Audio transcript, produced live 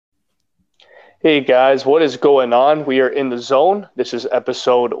Hey guys, what is going on? We are in the zone. This is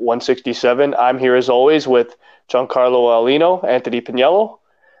episode 167. I'm here as always with Giancarlo Alino, Anthony Piniello.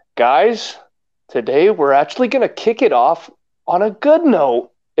 Guys, today we're actually going to kick it off on a good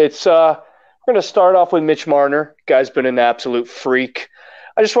note. We're going to start off with Mitch Marner. Guy's been an absolute freak.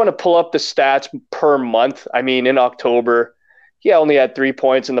 I just want to pull up the stats per month. I mean, in October, he only had 3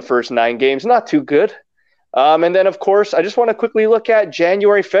 points in the first 9 games. Not too good. And then, of course, I just want to quickly look at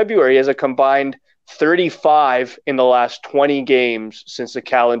January, February as a combined 35 in the last 20 games since the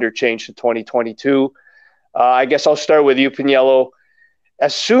calendar changed to 2022. I guess I'll start with you, Piniello.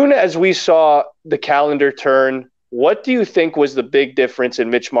 As soon as we saw the calendar turn, what do you think was the big difference in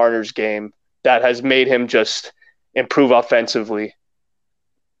Mitch Marner's game that has made him just improve offensively?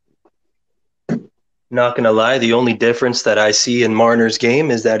 Not going to lie, the only difference that I see in Marner's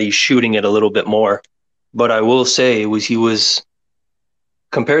game is that he's shooting it a little bit more. But I will say he was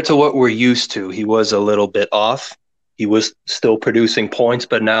compared to what we're used to, he was a little bit off. He was still producing points,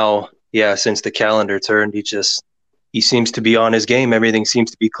 but now, since the calendar turned, he seems to be on his game. Everything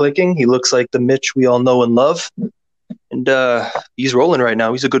seems to be clicking. He looks like the Mitch we all know and love. And he's rolling right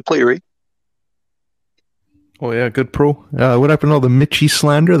now. He's a good player, eh? Oh, yeah, good pro. What happened to all the Mitchie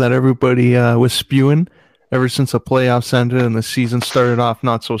slander that everybody was spewing ever since the playoffs ended and the season started off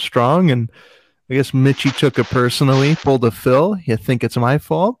not so strong? And I guess Mitchie took it personally, pulled a Phil. You think it's my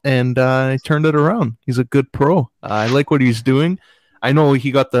fault, and I turned it around. He's a good pro. I like what he's doing. I know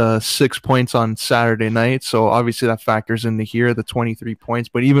he got the 6 points on Saturday night, so obviously that factors into here, the 23 points.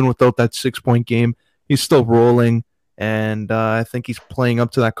 But even without that 6-point game, he's still rolling, and I think he's playing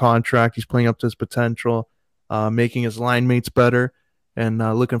up to that contract. He's playing up to his potential, making his line mates better, and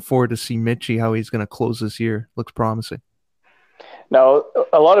looking forward to see Mitchie, how he's going to close this year. Looks promising. Now,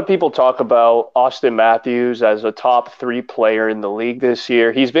 a lot of people talk about Austin Matthews as a top 3 player in the league this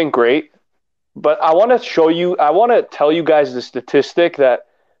year. He's been great, but I want to tell you guys the statistic that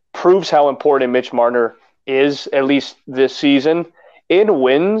proves how important Mitch Marner is, at least this season. In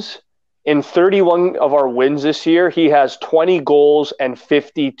wins, in 31 of our wins this year, he has 20 goals and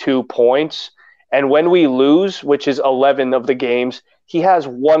 52 points. And when we lose, which is 11 of the games, he has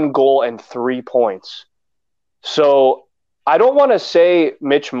 1 goal and 3 points. So I don't want to say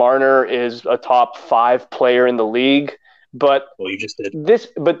Mitch Marner is a top 5 player in the league, but you just did.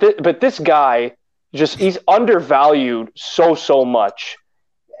 This guy he's undervalued so much.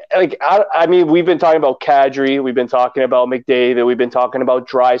 Like I mean, we've been talking about Kadri, we've been talking about McDavid, we've been talking about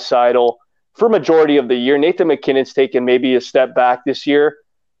Draisaitl for majority of the year. Nathan McKinnon's taken maybe a step back this year,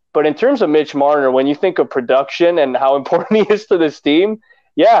 but in terms of Mitch Marner, when you think of production and how important he is to this team,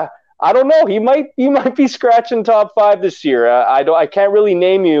 I don't know. He might be scratching top 5 this year. I can't really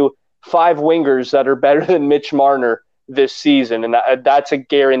name you 5 wingers that are better than Mitch Marner this season, and that's a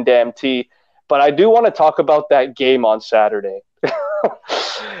guarantee. But I do want to talk about that game on Saturday.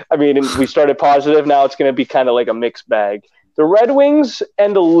 I mean, we started positive. Now it's going to be kind of like a mixed bag. The Red Wings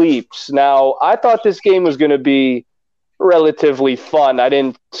and the Leafs. Now, I thought this game was going to be relatively fun. I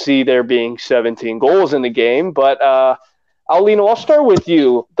didn't see there being 17 goals in the game, but Alino, I'll start with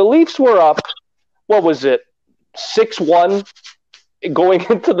you. The Leafs were up, what was it, 6-1 going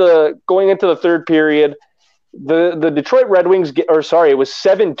into the third period. The Detroit Red Wings, it was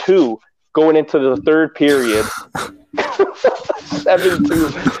 7-2 going into the third period.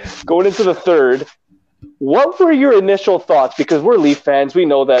 7-2 going into the third. What were your initial thoughts? Because we're Leaf fans. We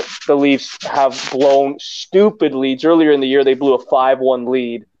know that the Leafs have blown stupid leads. Earlier in the year, they blew a 5-1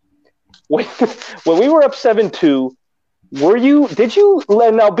 lead. When we were up 7-2,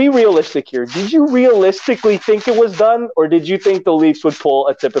 now be realistic here. Did you realistically think it was done, or did you think the Leafs would pull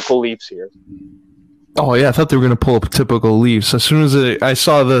a typical Leafs here? Oh, yeah, I thought they were going to pull up a typical Leafs. As soon as I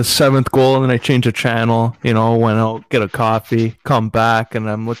saw the 7th goal, and then I changed the channel, went out, get a coffee, come back, and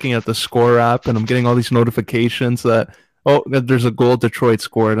I'm looking at the score app, and I'm getting all these notifications that there's a goal Detroit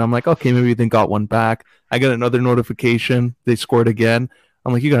scored. I'm like, okay, maybe they got one back. I get another notification. They scored again.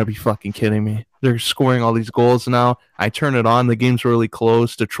 I'm like, you got to be fucking kidding me. They're scoring all these goals now. I turn it on. The game's really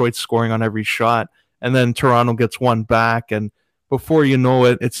close. Detroit's scoring on every shot. And then Toronto gets one back. And before you know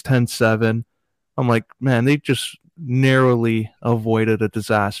it, it's 10-7. I'm like, man, they just narrowly avoided a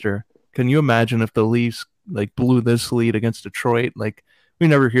disaster. Can you imagine if the Leafs blew this lead against Detroit? We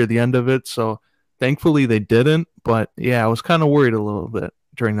never hear the end of it. So thankfully they didn't. But yeah, I was kind of worried a little bit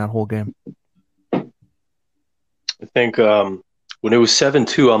during that whole game. I think when it was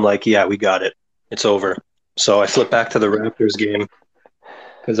 7-2, I'm like, yeah, we got it. It's over. So I flipped back to the Raptors game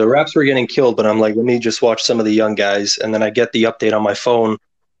because the Raps were getting killed, but I'm like, let me just watch some of the young guys. And then I get the update on my phone.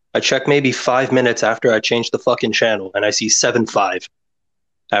 I check maybe 5 minutes after I changed the fucking channel, and I see 7-5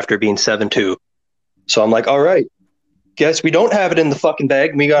 after being 7-2. So I'm like, all right, guess we don't have it in the fucking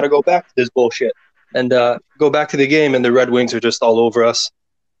bag. We got to go back to this bullshit and go back to the game. And the Red Wings are just all over us.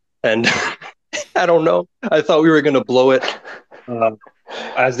 And I don't know. I thought we were going to blow it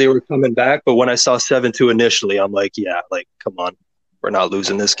as they were coming back. But when I saw 7-2 initially, I'm like, yeah, like, come on. We're not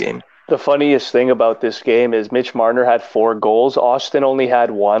losing this game. The funniest thing about this game is Mitch Marner had 4 goals. Austin only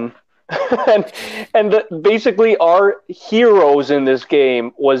had 1. Basically our heroes in this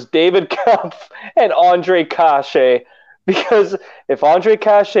game was David Kampf and Andre Cachet, because if Andre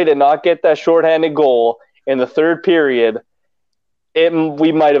Cachet did not get that shorthanded goal in the third period,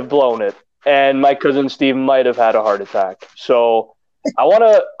 we might have blown it, and my cousin Steve might have had a heart attack. So I want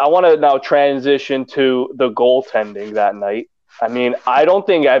to now transition to the goaltending that night. I mean, I don't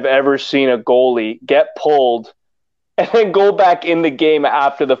think I've ever seen a goalie get pulled and then go back in the game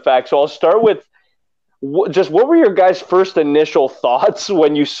after the fact. So I'll start with just what were your guys' first initial thoughts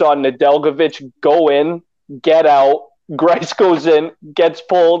when you saw Nedeljkovic go in, get out, Greiss goes in, gets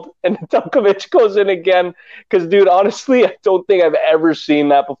pulled, and Nedeljkovic goes in again? Because, dude, honestly, I don't think I've ever seen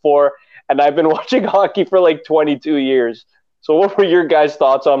that before, and I've been watching hockey for like 22 years. So what were your guys'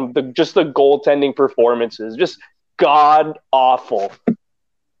 thoughts on the goaltending performances? Just god-awful.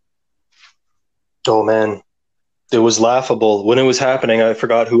 Oh, man. It was laughable. When it was happening, I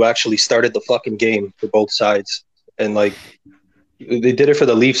forgot who actually started the fucking game for both sides. And, like, they did it for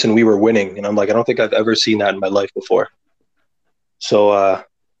the Leafs and we were winning. And I'm like, I don't think I've ever seen that in my life before. So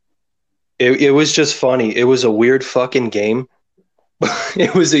it was just funny. It was a weird fucking game.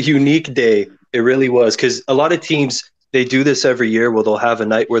 It was a unique day. It really was. Because a lot of teams, they do this every year where they'll have a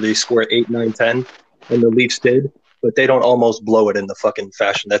night where they score 8, 9, 10, and the Leafs did. But they don't almost blow it in the fucking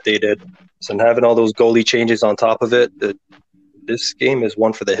fashion that they did. So having all those goalie changes on top of it, this game is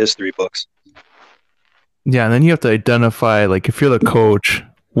one for the history books. Yeah, and then you have to identify, like, if you're the coach,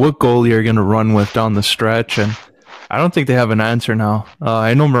 what goalie you're going to run with down the stretch. And I don't think they have an answer now.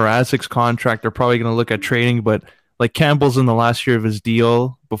 I know Mrazek's contract, they're probably going to look at trading, but like Campbell's in the last year of his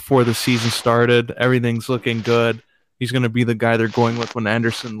deal before the season started. Everything's looking good. He's going to be the guy they're going with when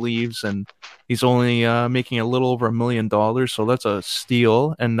Anderson leaves, and he's only making a little over $1 million, so that's a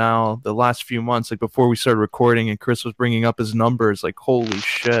steal. And now the last few months, like before we started recording and Chris was bringing up his numbers, like, holy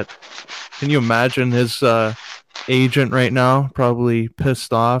shit. Can you imagine his agent right now probably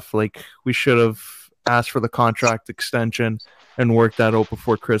pissed off? Like, we should have asked for the contract extension and worked that out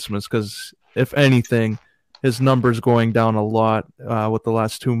before Christmas, because if anything, his numbers going down a lot with the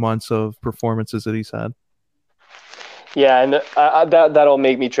last 2 months of performances that he's had. Yeah, and that'll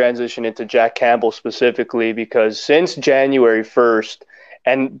make me transition into Jack Campbell specifically, because since January 1st,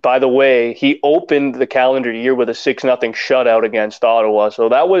 and by the way, he opened the calendar year with a 6-0 shutout against Ottawa. So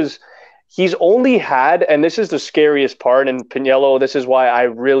he's only had, and this is the scariest part, and Piniello, this is why I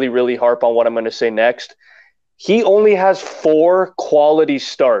really, really harp on what I'm going to say next. He only has 4 quality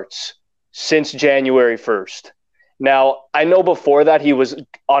starts since January 1st. Now, I know before that he was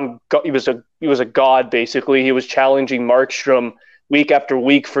a god, basically. He was challenging Markstrom week after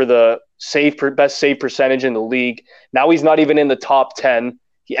week for the best save percentage in the league. Now he's not even in the top 10.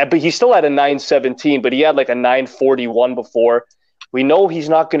 But he still had a 917, but he had like a 941 before. We know he's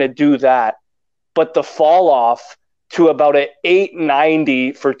not going to do that. But the fall off to about an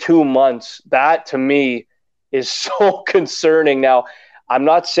 890 for 2 months, that to me is so concerning. Now, I'm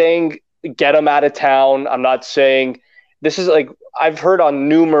not saying get him out of town. I'm not saying this is like I've heard on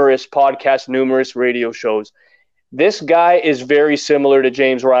numerous podcasts, numerous radio shows. This guy is very similar to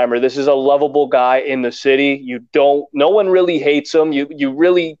James Reimer. This is a lovable guy in the city. No one really hates him. You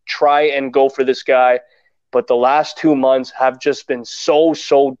really try and go for this guy. But the last 2 months have just been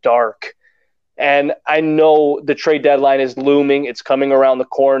so dark. And I know the trade deadline is looming. It's coming around the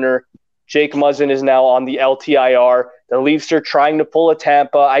corner. Jake Muzzin is now on the LTIR. The Leafs are trying to pull a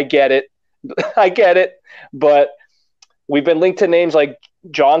Tampa. I get it. But we've been linked to names like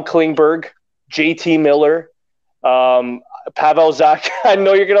John Klingberg, JT Miller, Pavel Zacha. I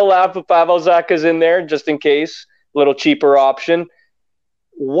know you're going to laugh, but Pavel Zacha's in there just in case. A little cheaper option.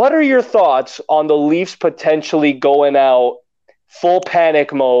 What are your thoughts on the Leafs potentially going out full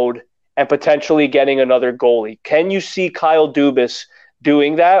panic mode and potentially getting another goalie? Can you see Kyle Dubas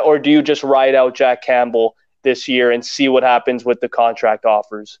doing that, or do you just ride out Jack Campbell this year and see what happens with the contract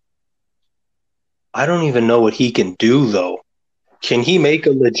offers? I don't even know what he can do, though. Can he make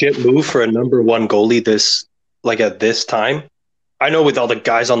a legit move for a number 1 goalie at this time? I know with all the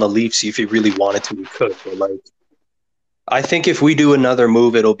guys on the Leafs, if he really wanted to, he could. But I think if we do another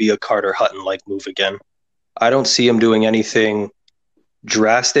move, it'll be a Carter Hutton-like move again. I don't see him doing anything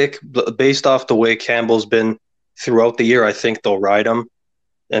drastic. Based off the way Campbell's been throughout the year, I think they'll ride him.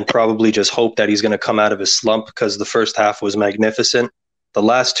 and probably just hope that he's going to come out of his slump, because the first half was magnificent. The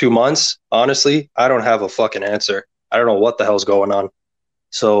last 2 months, honestly, I don't have a fucking answer. I don't know what the hell's going on.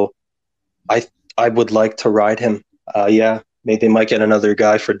 So I would like to ride him. Yeah, maybe they might get another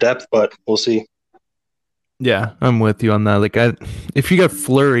guy for depth, but we'll see. Yeah, I'm with you on that. Like, if you get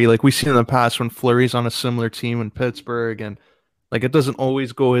Fleury, like we've seen in the past when Fleury's on a similar team in Pittsburgh, and like it doesn't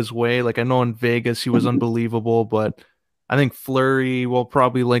always go his way. Like I know in Vegas he was unbelievable, but I think Fleury will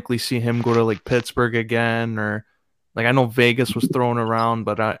probably likely see him go to like Pittsburgh again, or like I know Vegas was thrown around,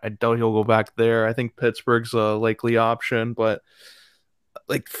 but I doubt he'll go back there. I think Pittsburgh's a likely option, but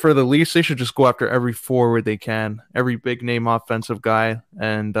like for the Leafs, they should just go after every forward they can, every big name offensive guy,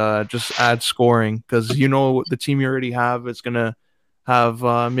 and just add scoring, because you know the team you already have is gonna have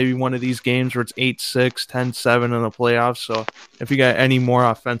maybe one of these games where it's 8-6, 10-7 in the playoffs. So if you got any more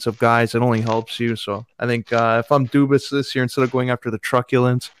offensive guys, it only helps you. So I think if I'm Dubas this year, instead of going after the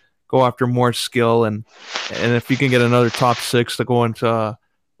truculence, go after more skill, and if you can get another top six to go into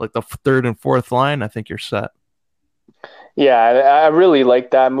like the third and fourth line, I think you're set. Yeah, I really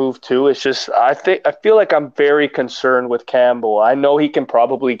like that move too. It's just I feel like I'm very concerned with Campbell. I know he can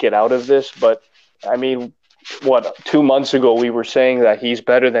probably get out of this, but I mean, 2 months ago we were saying that he's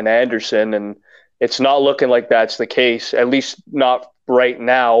better than Anderson, and it's not looking like that's the case. At least not right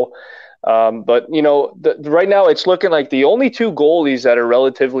now. But you know, right now it's looking like the only two goalies that are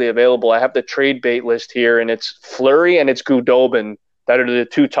relatively available. I have the trade bait list here, and it's Fleury and it's Goudobin that are the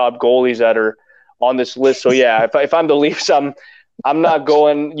two top goalies that are on this list. So yeah, if I'm the Leafs, I'm not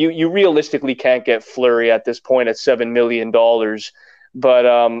going. You realistically can't get Fleury at this point at $7 million. But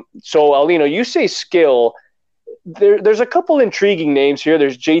so Alino, you say skill. There's a couple intriguing names here.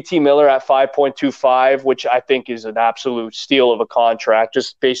 There's JT Miller at 5.25, which I think is an absolute steal of a contract,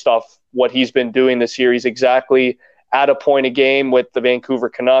 just based off what he's been doing this year. He's exactly at a point a game with the Vancouver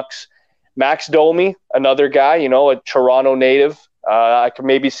Canucks. Max Domi, another guy, you know, a Toronto native. I could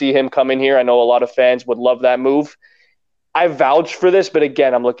maybe see him come in here. I know a lot of fans would love that move. I vouch for this, but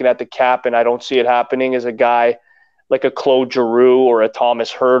again, I'm looking at the cap and I don't see it happening. As a guy like a Claude Giroux or a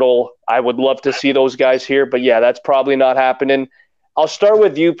Thomas Hertl, I would love to see those guys here, but yeah, that's probably not happening. I'll start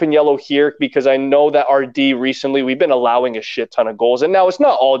with you, Piniello, here, because I know that our D recently, we've been allowing a shit ton of goals, and now it's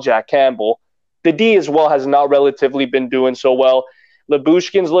not all Jack Campbell. The D as well has not relatively been doing so well.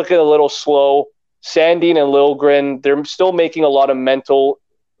 Lyubushkin's looking a little slow. Sandin and Liljegren, they're still making a lot of mental,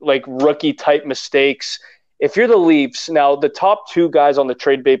 like rookie-type mistakes. If you're the Leafs, now the top two guys on the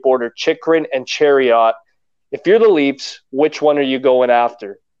trade bait board are Chychrun and Chariot. If you're the Leafs, which one are you going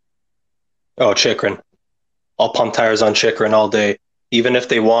after? Oh, Chychrun. I'll pump tires on Chychrun all day. Even if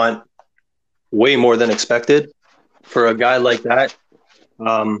they want way more than expected for a guy like that.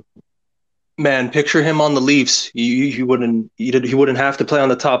 Man, picture him on the Leafs. He wouldn't have to play on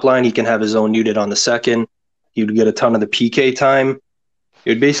the top line. He can have his own unit on the second. He would get a ton of the PK time.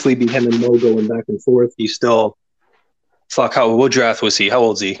 It would basically be him and Mo going back and forth. He's still what draft was he? How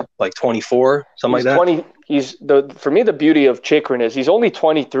old is he? Like 24, something like that. 20. For me, the beauty of Chychrun is he's only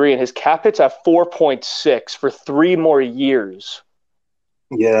 23 and his cap hit's at 4.6 for 3 more years.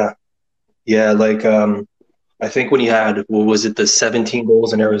 Yeah. Like I think when he had, the 17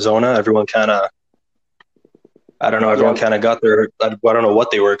 goals in Arizona, everyone kind of, I don't know, everyone kind of got their, I don't know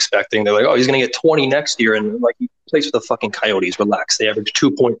what they were expecting. They're like, oh, he's going to get 20 next year. And like, he plays for the fucking Coyotes. Relax. They average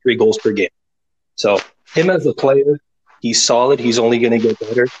 2.3 goals per game. So him as a player, he's solid. He's only going to get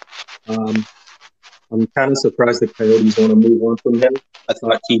better. I'm kind of surprised the Coyotes want to move on from him. I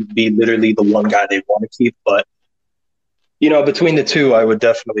thought he'd be literally the one guy they'd want to keep. But, you know, between the two, I would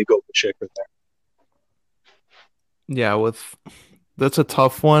definitely go for Chychrun there. Yeah, that's a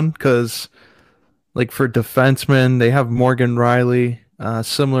tough one because, like, for defensemen, they have Morgan Riley,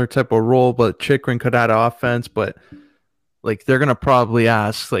 similar type of role, but Chychrun could add offense. But like, they're gonna probably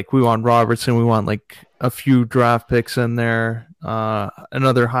ask, like, we want Robertson, we want like a few draft picks in there,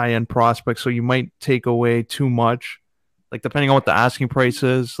 another high end prospect. So you might take away too much, like depending on what the asking price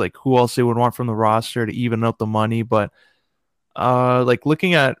is, like who else they would want from the roster to even out the money. But like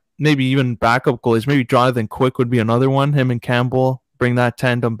looking at maybe even backup goalies, maybe Jonathan Quick would be another one. Him and Campbell bring that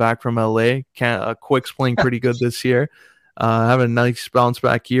tandem back from LA. Quick's playing pretty good this year, having a nice bounce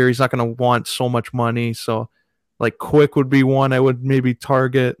back year. He's not going to want so much money. So like Quick would be one I would maybe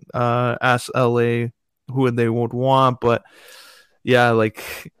target, ask LA who they would want. But yeah,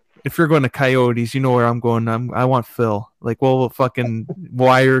 like if you're going to Coyotes, you know where I'm going. I want Phil. Like we'll fucking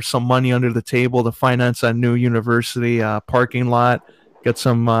wire some money under the table to finance that new university parking lot. Get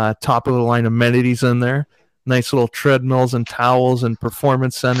some top of the line amenities in there. Nice little treadmills and towels and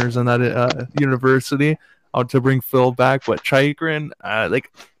performance centers in that university. to bring Phil back. But Chikrin,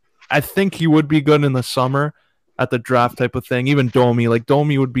 I think he would be good in the summer at the draft type of thing. Even Domi,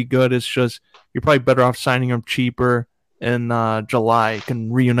 Domi would be good. It's just you're probably better off signing him cheaper in July.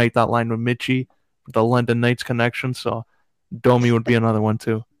 Can reunite that line with Mitchie with the London Knights connection. So Domi would be another one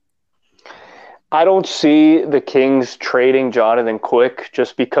too. I don't see the Kings trading Jonathan Quick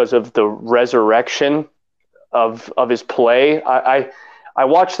just because of the resurrection of his play. I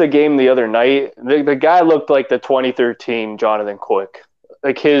watched the game the other night. The guy looked like the 2013 Jonathan Quick.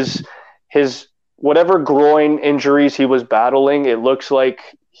 Like his whatever groin injuries he was battling, it looks like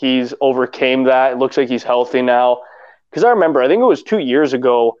he's overcame that. It looks like he's healthy now. Because I remember, I think it was 2 years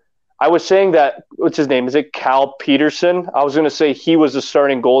ago, I was saying that, what's his name? Is it Cal Peterson? I was going to say he was the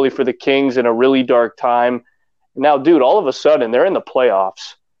starting goalie for the Kings in a really dark time. Now, dude, all of a sudden, they're in the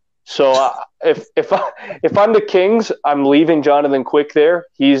playoffs. So if I'm the Kings, I'm leaving Jonathan Quick there.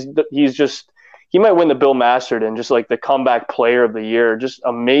 He might win the Bill Masterton, just like the comeback player of the year. Just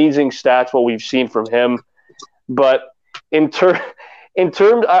amazing stats, what we've seen from him. But in terms,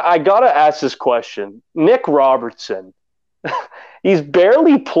 I got to ask this question. Nick Robertson, he's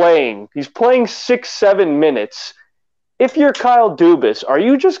barely playing. He's playing 6-7 minutes. If you're Kyle Dubas,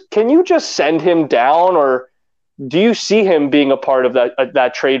 can you just send him down, or do you see him being a part of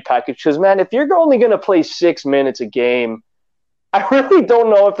that trade package? Because, man, if you're only going to play 6 minutes a game, I really don't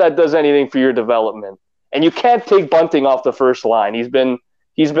know if that does anything for your development. And you can't take Bunting off the first line. He's been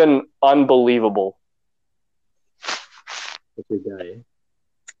unbelievable. That's a good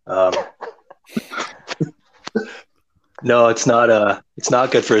guy. No, it's not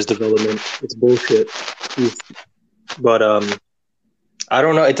good for his development. It's bullshit. But I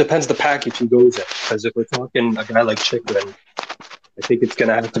don't know. It depends the package he goes in. Because if we're talking a guy like Chikrin, I think it's going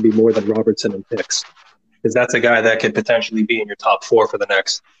to have to be more than Robertson and picks. Because that's a guy that could potentially be in your top 4 for the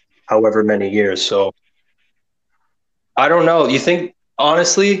next however many years. So I don't know. You think,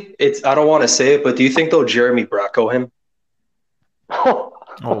 honestly, I don't want to say it, but do you think they'll Jeremy Bracco him? Oh,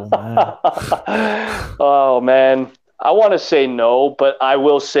 man. Oh, man. I want to say no, but I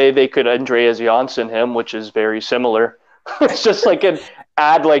will say they could Andreas Janssen him, which is very similar. It's just like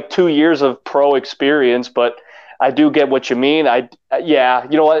add 2 years of pro experience, but I do get what you mean. Yeah,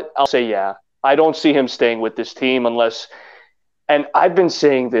 you know what? I'll say yeah. I don't see him staying with this team unless, and I've been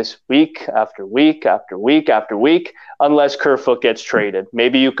saying this week after week after week after week, unless Kerfoot gets traded.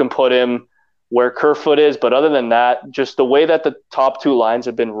 Maybe you can put him where Kerfoot is, but other than that, just the way that the top 2 lines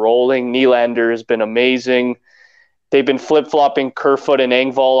have been rolling, Nylander has been amazing. They've been flip-flopping Kerfoot and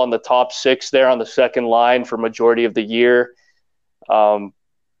Engvall on the top 6 there on the second line for majority of the year. I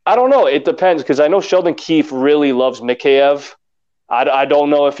don't know. It depends, because I know Sheldon Keefe really loves Mikheyev. I don't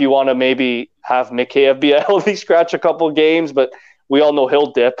know if you want to maybe have Mikheyev be a healthy scratch a couple of games, but we all know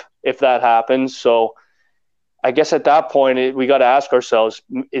he'll dip if that happens. So I guess at that point, we got to ask ourselves,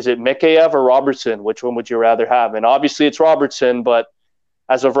 is it Mikheyev or Robertson? Which one would you rather have? And obviously it's Robertson, but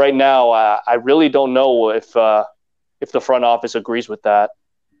as of right now, I really don't know if the front office agrees with that.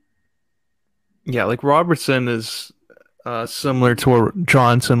 Yeah, Robertson is similar to what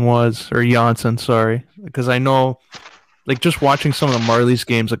Janssen, sorry. Because I know, just watching some of the Marlies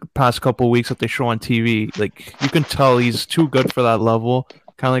games, the past couple of weeks that they show on TV, you can tell he's too good for that level,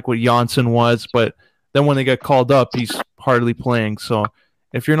 kind of like what Janssen was, but then when they get called up, he's hardly playing. So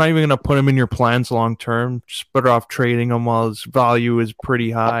if you're not even going to put him in your plans long term, just better off trading him while his value is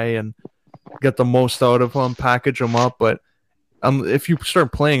pretty high and get the most out of him, package him up. But if you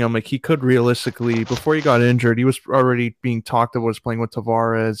start playing him, he could realistically, before he got injured, he was already being talked about as playing with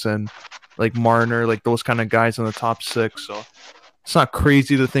Tavares and Marner, those kind of guys in the top 6. So it's not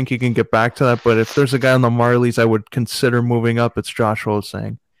crazy to think he can get back to that. But if there's a guy on the Marlies I would consider moving up, it's Josh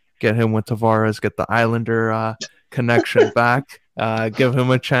Hosang. Get him with Tavares, get the Islander connection back, give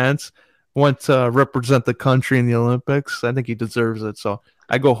him a chance. Want to represent the country in the Olympics. I think he deserves it. So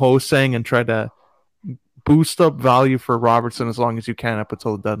I go Hosang and try to boost up value for Robertson as long as you can up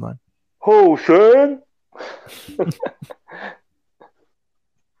until the deadline. Hosang! I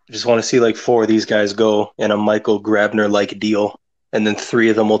just want to see 4 of these guys go in a Michael Grabner-like deal, and then 3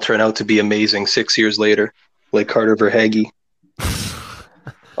 of them will turn out to be amazing 6 years later, like Carter Verhaeghe.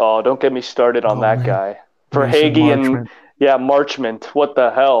 Oh, don't get me started on that guy. Verhaeghe and Marchment. What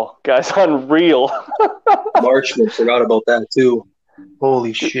the hell? Guy's unreal. Marchment, forgot about that too.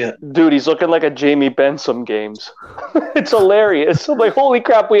 Holy shit. Dude, he's looking like a Jamie Benn some games. It's hilarious. I'm holy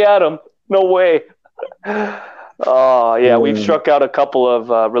crap, we had him. No way. Oh, yeah, we've struck out a couple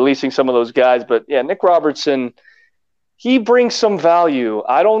of releasing some of those guys. But, yeah, Nick Robertson, he brings some value.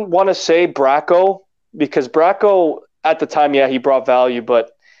 I don't want to say Bracco, because Bracco, at the time, yeah, he brought value.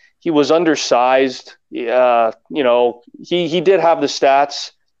 But he was undersized. He did have the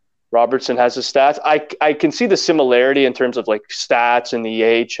stats. Robertson has the stats. I can see the similarity in terms of like stats in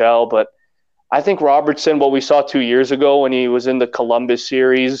the AHL, but I think Robertson, what we saw 2 years ago when he was in the Columbus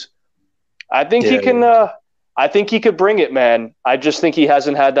series, I think he can. I think he could bring it, man. I just think he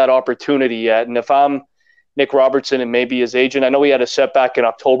hasn't had that opportunity yet. And if I'm Nick Robertson and maybe his agent, I know he had a setback in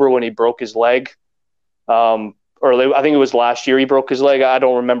October when he broke his leg. Or I think it was last year he broke his leg. I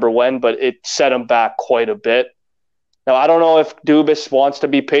don't remember when, but it set him back quite a bit. Now, I don't know if Dubas wants to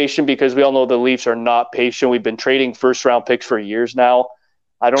be patient because we all know the Leafs are not patient. We've been trading first-round picks for years now.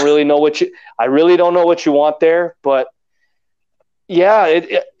 I really don't know what you want there, but yeah,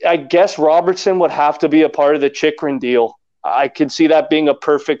 I guess Robertson would have to be a part of the Chychrun deal. I can see that being a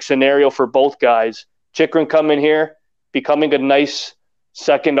perfect scenario for both guys. Chychrun coming here, becoming a nice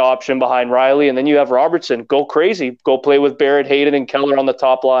second option behind Riley, and then you have Robertson. Go crazy. Go play with Barrett, Hayden, and Keller on the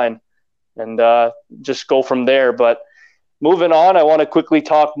top line, and just go from there. But moving on, I want to quickly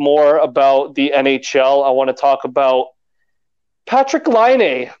talk more about the NHL. I want to talk about Patrick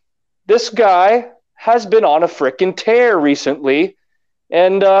Laine. This guy has been on a freaking tear recently.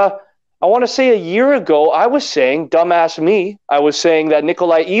 And I want to say a year ago, I was saying, dumbass me, I was saying that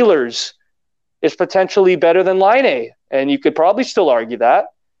Nikolai Ehlers is potentially better than Laine. And you could probably still argue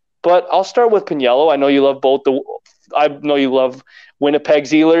that. But I'll start with Piniello. I know you love both. I know you love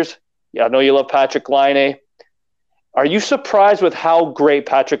Winnipeg's Ehlers. Yeah, I know you love Patrick Laine. Are you surprised with how great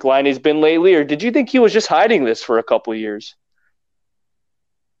Patrick Laine's been lately, or did you think he was just hiding this for a couple of years?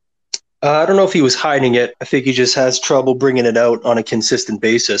 I don't know if he was hiding it. I think he just has trouble bringing it out on a consistent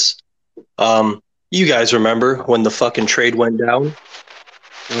basis. You guys remember when the fucking trade went down?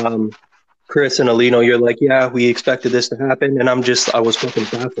 Chris and Alino, you're like, yeah, we expected this to happen. And I was fucking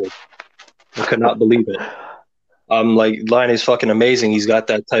baffled. I could not believe it. Like, Laine's fucking amazing. He's got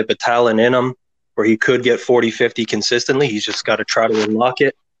that type of talent in him where he could get 40-50 consistently. He's just got to try to unlock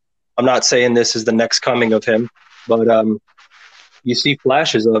it. I'm not saying this is the next coming of him, but you see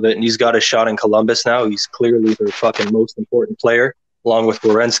flashes of it, and he's got a shot in Columbus now. He's clearly their fucking most important player, along with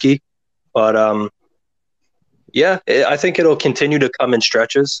Werenski. But, yeah, I think it'll continue to come in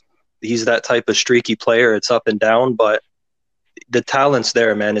stretches. He's that type of streaky player. It's up and down, but the talent's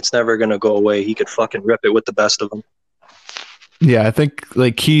there, man. It's never going to go away. He could fucking rip it with the best of them. Yeah, I think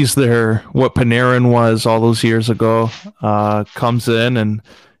like he's what Panarin was all those years ago. Comes in and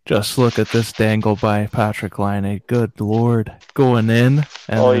just look at this dangle by Patrick Laine. Good Lord. Going in.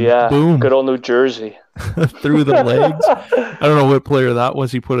 And boom. Good old New Jersey. Through the legs. I don't know what player that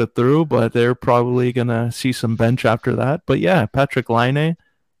was he put it through, but they're probably going to see some bench after that. But yeah, Patrick Laine,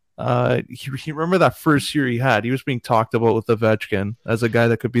 he remember that first year he had. He was being talked about with Ovechkin as a guy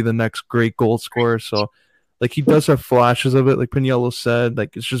that could be the next great goal scorer. So, like, he does have flashes of it, like Piniello said.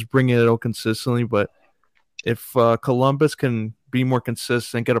 Like, it's just bringing it out consistently. But if Columbus can be more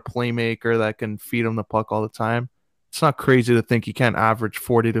consistent, get a playmaker that can feed him the puck all the time, it's not crazy to think he can't average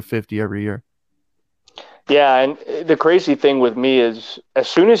 40-50 every year. Yeah, and the crazy thing with me is as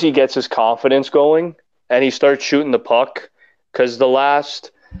soon as he gets his confidence going and he starts shooting the puck, because the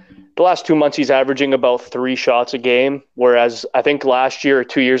last 2 months he's averaging about 3 shots a game, whereas I think last year or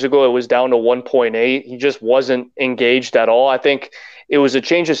 2 years ago it was down to 1.8. He just wasn't engaged at all. I think it was a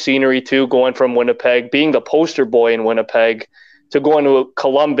change of scenery too, going from Winnipeg, being the poster boy in Winnipeg, to going to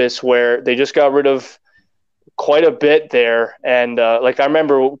Columbus, where they just got rid of quite a bit there. And like I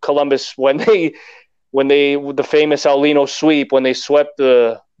remember Columbus when the famous Alino sweep, when they swept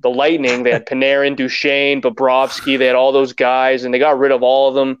the Lightning, they had Panarin, Duchesne, Bobrovsky, they had all those guys, and they got rid of all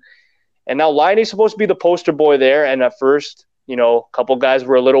of them. And now Laine's supposed to be the poster boy there. And at first, a couple guys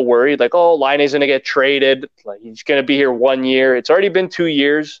were a little worried, like, oh, Laine's going to get traded. Like, he's going to be here 1 year. It's already been 2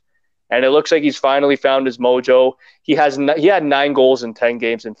 years, and it looks like he's finally found his mojo. He had 9 goals in 10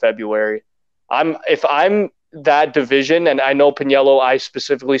 games in February. If I'm that division, and I know Piniello, I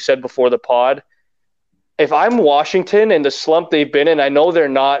specifically said before the pod, if I'm Washington and the slump they've been in, I know they're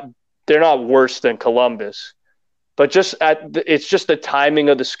not worse than Columbus, but it's just the timing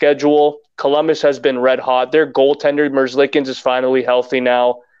of the schedule. Columbus has been red hot. Their goaltender Merzlikins is finally healthy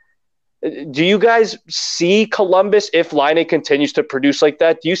now. Do you guys see Columbus, if Laine continues to produce like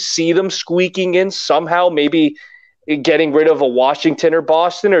that, do you see them squeaking in somehow, maybe getting rid of a Washington or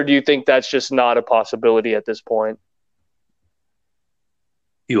Boston, or do you think that's just not a possibility at this point?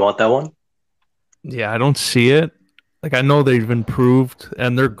 You want that one? Yeah, I don't see it. Like, I know they've improved,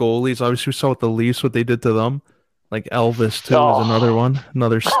 and their goalies, obviously we saw with the Leafs what they did to them. Like Elvis, too, is another one,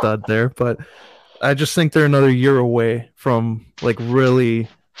 another stud there. But I just think they're another year away from, like, really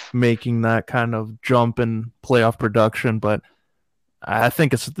making that kind of jump in playoff production. But I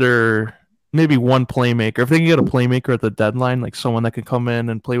think it's their maybe one playmaker. If they can get a playmaker at the deadline, like someone that can come in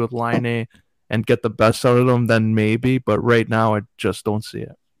and play with Line A and get the best out of them, then maybe. But right now, I just don't see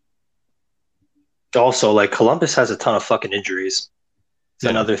it. Also, like Columbus has a ton of fucking injuries. It's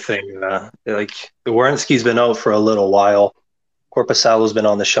Yeah. another thing. Like Werenski's been out for a little while. Korpisalo's been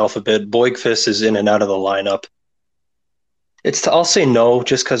on the shelf a bit. Boigfus is in and out of the lineup. I'll say no,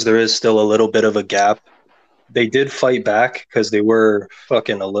 just because there is still a little bit of a gap. They did fight back because they were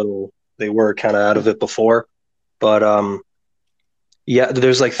they were kind of out of it before. But yeah,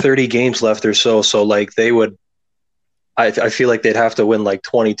 there's like 30 games left or so. So like they would, I feel like they'd have to win like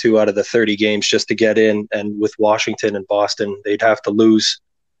 22 out of the 30 games just to get in. And with Washington and Boston, they'd have to lose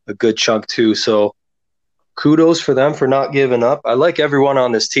a good chunk too. So kudos for them for not giving up. I like everyone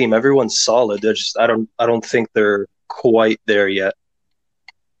on this team. Everyone's solid. I don't think they're quite there yet.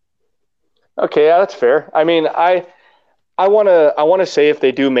 Okay, yeah, that's fair. I mean, I want to say if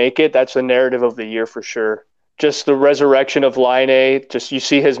they do make it, that's the narrative of the year for sure. Just the resurrection of Line A. Just you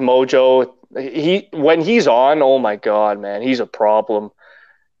see his mojo. When he's on, oh my god, man, he's a problem.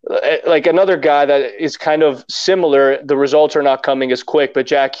 Like another guy that is kind of similar. The results are not coming as quick, but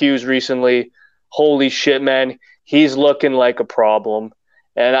Jack Hughes recently, holy shit, man, he's looking like a problem.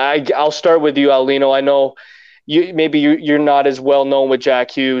 And I'll start with you, Alino. I know you're not as well known with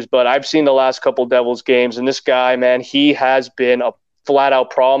Jack Hughes, but I've seen the last couple Devils games, and this guy, man, he has been a flat out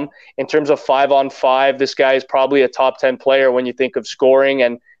problem in terms of 5-on-5. This guy is probably a top 10 player when you think of scoring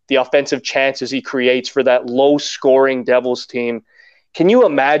and the offensive chances he creates for that low scoring Devils team. Can you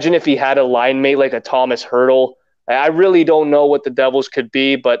imagine if he had a line mate like a Thomas Hertl? I really don't know what the Devils could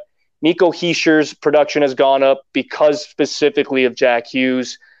be, but Nico Hischier's production has gone up because specifically of Jack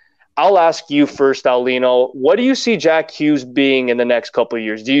Hughes. I'll ask you first, Alino. What do you see Jack Hughes being in the next couple of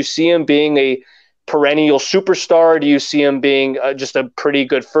years? Do you see him being a perennial superstar? Do you see him being just a pretty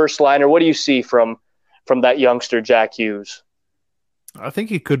good first liner? What do you see from that youngster, Jack Hughes? I think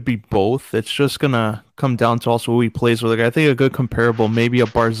he could be both. It's just gonna come down to also who he plays with. Like, I think a good comparable, maybe a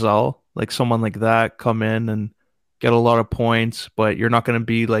Barzal, like someone like that, come in and get a lot of points, but you're not gonna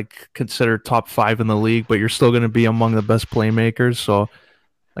be like considered top 5 in the league, but you're still gonna be among the best playmakers. So,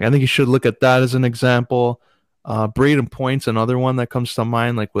 like, I think you should look at that as an example. Braden Point's another one that comes to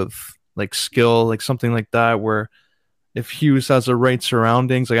mind, like with like skill, like something like that, where if Hughes has the right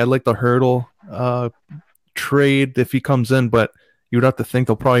surroundings, like I like the Hertl trade if he comes in, but you would have to think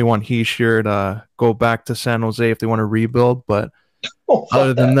they'll probably want Hischier to go back to San Jose if they want to rebuild. But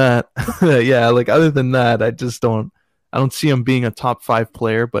other than that, yeah, like other than that, I don't see him being a top 5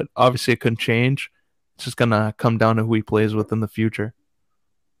 player, but obviously it can change. It's just gonna come down to who he plays with in the future.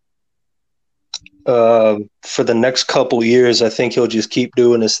 For the next couple years, I think he'll just keep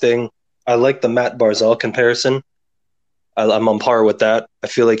doing his thing. I like the Matt Barzal comparison. I'm on par with that. I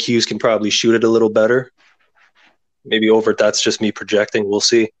feel like Hughes can probably shoot it a little better. Maybe that's just me projecting. We'll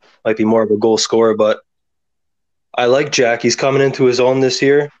see. Might be more of a goal scorer, but I like Jack. He's coming into his own this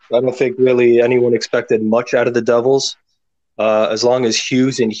year. I don't think really anyone expected much out of the Devils. As long as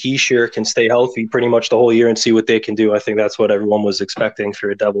Hughes and Hischier can stay healthy pretty much the whole year and see what they can do, I think that's what everyone was expecting for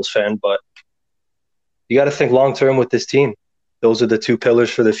a Devils fan. But you got to think long-term with this team. Those are the 2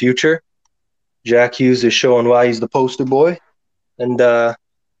 pillars for the future. Jack Hughes is showing why he's the poster boy. And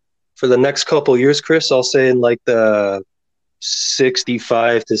for the next couple years, Chris, I'll say in like the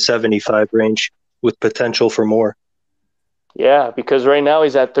 65 to 75 range with potential for more. Yeah, because right now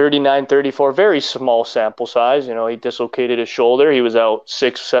he's at 39, 34, very small sample size. You know, he dislocated his shoulder. He was out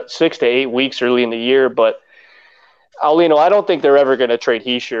 6 to 8 weeks early in the year, but Alino, I don't think they're ever going to trade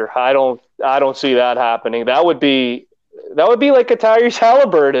Hischier. I don't see that happening. That would be like a Tyrese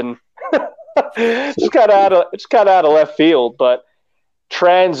Halliburton. It's kind of out of left field, but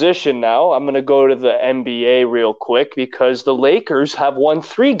transition now. I'm going to go to the NBA real quick because the Lakers have won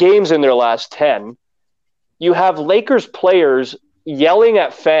 3 games in their last 10. You have Lakers players yelling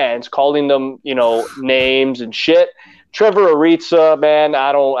at fans, calling them, names and shit. Trevor Ariza, man,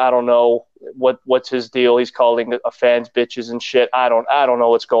 I don't know what's his deal. He's calling fans bitches and shit. I don't know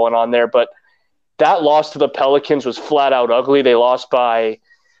what's going on there, but that loss to the Pelicans was flat out ugly. They lost by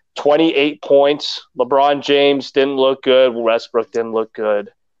 28 points. LeBron James didn't look good. Westbrook didn't look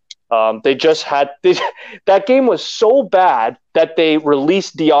good. That game was so bad that they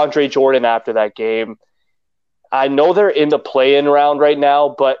released DeAndre Jordan after that game. I know they're in the play-in round right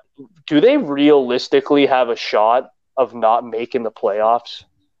now, but do they realistically have a shot of not making the playoffs?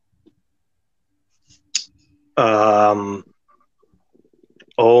 Oh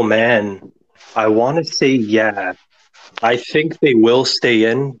man, I want to say yeah. I think they will stay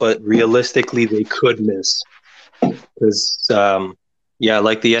in, but realistically, they could miss because Yeah,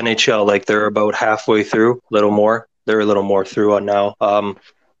 like the NHL, like they're about halfway through, a little more. They're a little more through on now.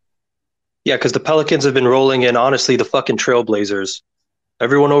 Yeah, because the Pelicans have been rolling in. Honestly, the fucking Trailblazers.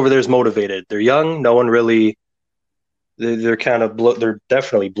 Everyone over there is motivated. They're young. No one really. They're kind of. They're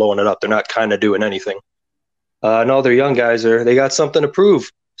definitely blowing it up. They're not kind of doing anything. No, they're young guys. They got something to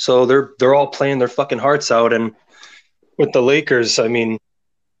prove. So they're all playing their fucking hearts out. And with the Lakers, I mean,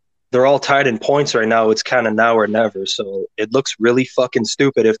 they're all tied in points right now. It's kind of now or never. So it looks really fucking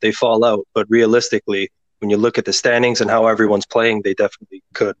stupid if they fall out. But realistically, when you look at the standings and how everyone's playing, they definitely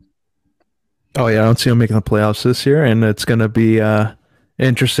could. Oh yeah, I don't see them making the playoffs this year, and it's going to be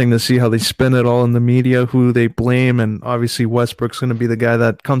interesting to see how they spin it all in the media, who they blame, and obviously Westbrook's going to be the guy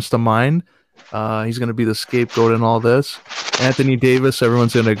that comes to mind. He's going to be the scapegoat in all this. Anthony Davis,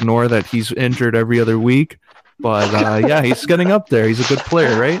 everyone's going to ignore that he's injured every other week, but yeah, he's getting up there. He's a good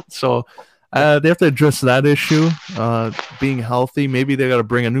player, right? So they have to address that issue, being healthy. Maybe they got to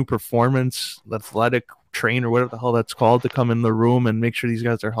bring a new performance athletic trainer, whatever the hell that's called, to come in the room and make sure these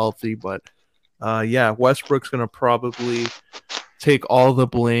guys are healthy. But yeah, Westbrook's going to probably take all the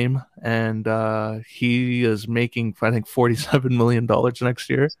blame, and he is making, I think, $47 million next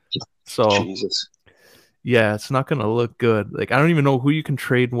year. So, Jesus. Yeah, it's not going to look good. Like, I don't even know who you can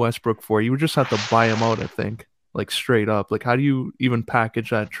trade Westbrook for. You would just have to buy him out, I think, like straight up. Like, how do you even package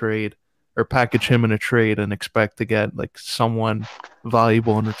that trade or package him in a trade and expect to get like someone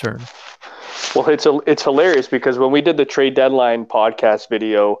valuable in return? Well, it's hilarious because when we did the trade deadline podcast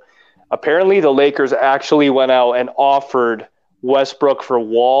video, apparently the Lakers actually went out and offered Westbrook for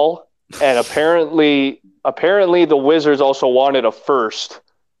Wall, and apparently the Wizards also wanted a first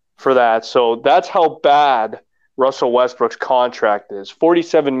for that. So that's how bad Russell Westbrook's contract is.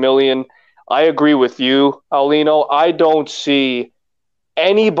 $47 million. I agree with you, Aulino. I don't see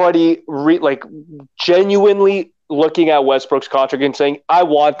anybody genuinely looking at Westbrook's contract and saying, I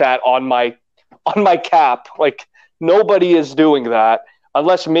want that on my cap. Like, nobody is doing that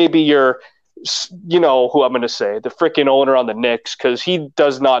unless maybe you're, who I'm going to say, the freaking owner on the Knicks, because he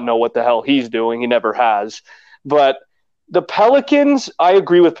does not know what the hell he's doing. He never has. But the Pelicans, I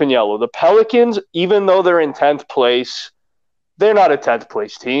agree with Piniello. The Pelicans, even though they're in 10th place, they're not a 10th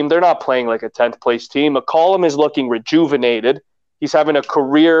place team. They're not playing like a 10th place team. McCollum is looking rejuvenated. He's having a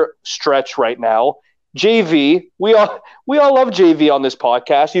career stretch right now. JV, we all love JV on this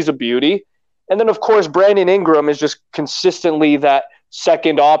podcast. He's a beauty. And then, of course, Brandon Ingram is just consistently that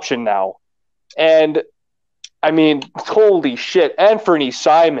second option now. And, I mean, holy shit. Anthony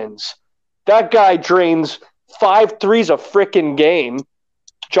Simons, that guy drains 5 threes a freaking game.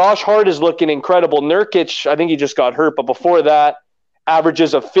 Josh Hart is looking incredible. Nurkic, I think he just got hurt, but before that,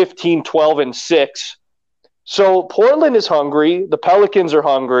 averages of 15, 12, and 6. So Portland is hungry. The Pelicans are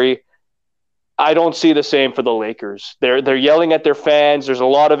hungry. I don't see the same for the Lakers. They're yelling at their fans. There's a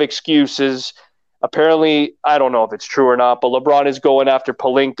lot of excuses. Apparently, I don't know if it's true or not, but LeBron is going after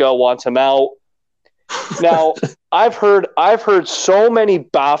Pelinka, wants him out. Now, I've heard so many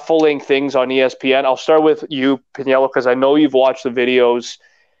baffling things on ESPN. I'll start with you, Piniello, because I know you've watched the videos.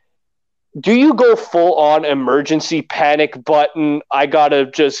 Do you go full on emergency panic button, I gotta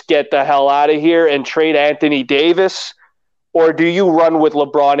just get the hell out of here and trade Anthony Davis? Or do you run with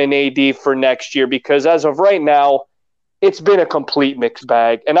LeBron and AD for next year? Because as of right now, it's been a complete mixed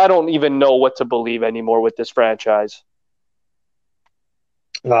bag, and I don't even know what to believe anymore with this franchise.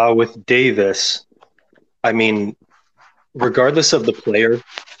 With Davis, I mean, regardless of the player,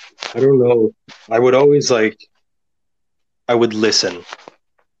 I don't know. I would always I would listen,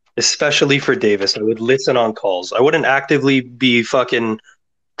 especially for Davis. I would listen on calls. I wouldn't actively be fucking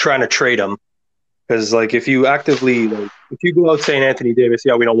trying to trade him. Because, if you actively, if you go out saying Anthony Davis,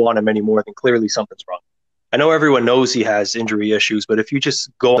 yeah, we don't want him anymore, then clearly something's wrong. I know everyone knows he has injury issues, but if you just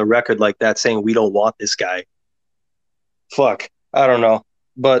go on the record like that saying we don't want this guy, fuck, I don't know.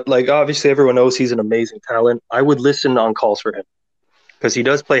 But, obviously everyone knows he's an amazing talent. I would listen on calls for him because he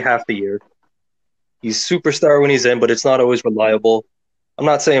does play half the year. He's superstar when he's in, but it's not always reliable. I'm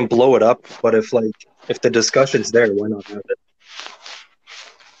not saying blow it up, but if the discussion's there, why not have it?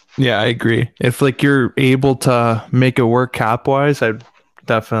 Yeah, I agree. If you're able to make it work cap wise, I'd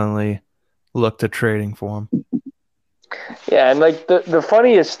definitely look to trading for him. Yeah, and the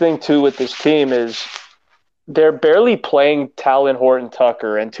funniest thing too with this team is they're barely playing Talon Horton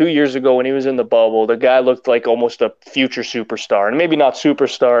Tucker. And 2 years ago when he was in the bubble, the guy looked like almost a future superstar. And maybe not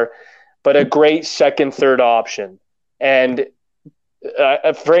superstar, but a great second, third option. And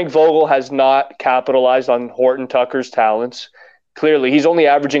Frank Vogel has not capitalized on Horton Tucker's talents. Clearly, he's only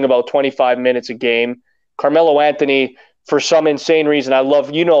averaging about 25 minutes a game. Carmelo Anthony, for some insane reason, I love,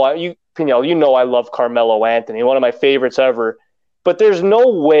 Piniel, I love Carmelo Anthony, one of my favorites ever. but there's no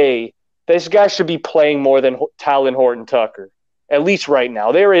way this guy should be playing more than Talon Horton-Tucker, at least right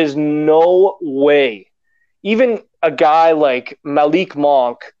now. There is no way. Even a guy like Malik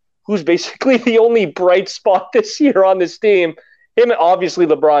Monk, who's basically the only bright spot this year on this team, him, obviously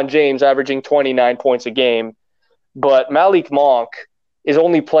LeBron James averaging 29 points a game, but Malik Monk is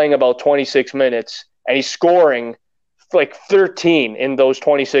only playing about 26 minutes, and he's scoring like 13 in those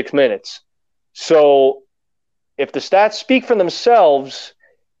 26 minutes. So if the stats speak for themselves,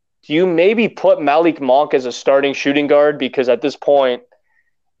 do you maybe put Malik Monk as a starting shooting guard? Because at this point,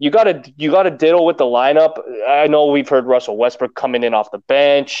 you gotta diddle with the lineup. I know we've heard Russell Westbrook coming in off the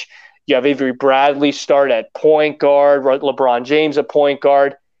bench. You have Avery Bradley start at point guard, LeBron James at point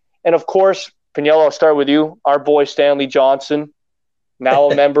guard. And of course, Piniella, I'll start with you. Our boy Stanley Johnson,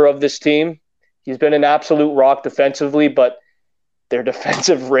 now a member of this team. He's been an absolute rock defensively, but their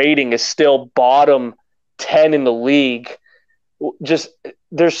defensive rating is still bottom 10 in the league. Just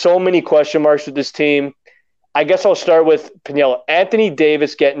there's so many question marks with this team. I guess I'll start with Piniella. Anthony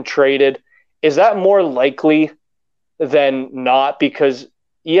Davis getting traded. Is that more likely than not? Because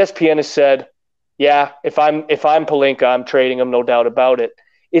ESPN has said, yeah, if I'm Pelinka, I'm trading him, no doubt about it.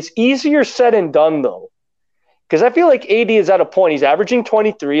 It's easier said than done, though. Because I feel like AD is at a point. He's averaging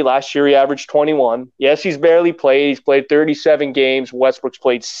 23. Last year he averaged 21. Yes, he's barely played. He's played 37 games. Westbrook's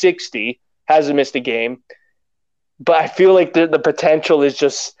played 60. Hasn't missed a game. But I feel like the potential is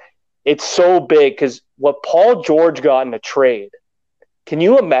just – it's so big because what Paul George got in a trade, can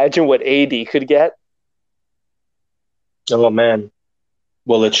you imagine what AD could get? Oh, man.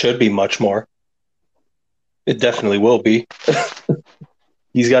 Well, it should be much more. It definitely will be.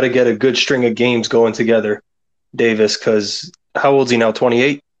 He's got to get a good string of games going together, Davis, because how old is he now?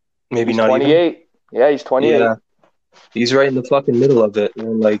 28? Maybe he's not 28. Even? Yeah, he's 28. Yeah. He's right in the fucking middle of it.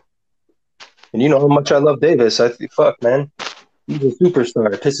 And you know how much I love Davis. Fuck, man. He's a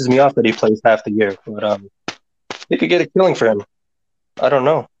superstar. It pisses me off that he plays half the year. But they could get a killing for him. I don't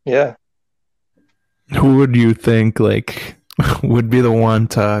know. Yeah. Who would you think would be the one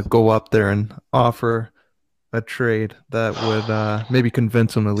to go up there and offer a trade that would maybe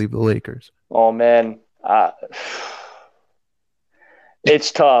convince him to leave the Lakers? Oh, man.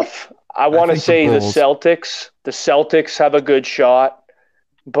 It's tough. I want to say the Celtics. The Celtics have a good shot,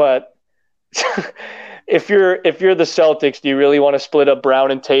 but if you're the Celtics, do you really want to split up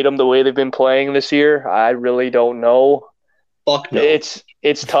Brown and Tatum the way they've been playing this year? I really don't know. Fuck no.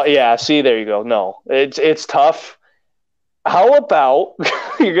 It's tough. Yeah, see, there you go. No, it's tough. How about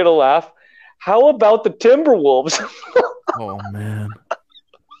you're gonna laugh? How about the Timberwolves? Oh man,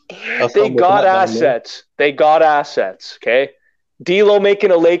 they got assets. They got assets. Okay, D'Lo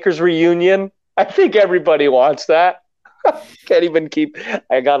making a Lakers reunion. I think everybody wants that. Can't even keep.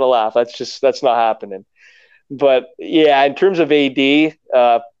 I gotta laugh. That's not happening. But yeah, in terms of AD,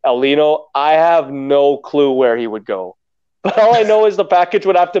 Alino, I have no clue where he would go. But all I know is the package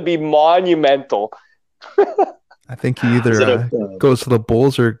would have to be monumental. I think he either goes to the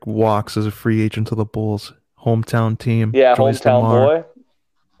Bulls or walks as a free agent to the Bulls. Hometown team. Yeah, hometown boy.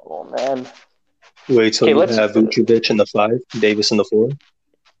 Oh, man. Wait, so you have Vucevic in the 5, Davis in the 4?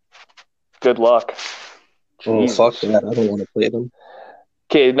 Good luck. Oh, fuck that. I don't want to play them.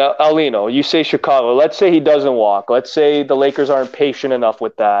 Okay, now, Alino, you say Chicago. Let's say he doesn't walk. Let's say the Lakers aren't patient enough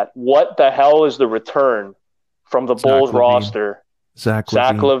with that. What the hell is the return from the Bulls roster? Zach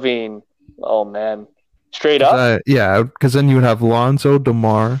LaVine. Oh, man. Straight up? Yeah, because then you would have Lonzo,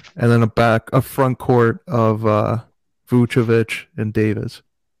 DeMar, and then a front court of Vucevic and Davis.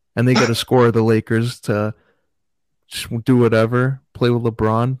 And they get to score the Lakers to do whatever, play with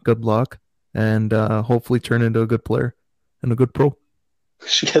LeBron, good luck, and hopefully turn into a good player and a good pro.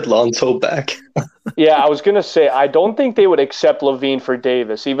 Should get Lonzo back. Yeah, I was going to say, I don't think they would accept LaVine for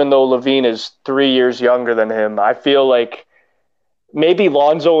Davis, even though LaVine is 3 years younger than him. I feel like maybe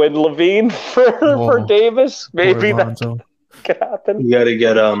Lonzo and LaVine for Davis. Maybe that could happen.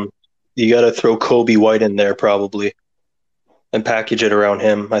 You gotta throw Kobe White in there probably and package it around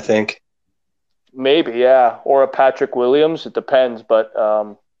him, I think. Maybe, yeah. Or a Patrick Williams. It depends. But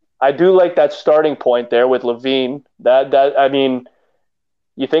I do like that starting point there with LaVine. That I mean,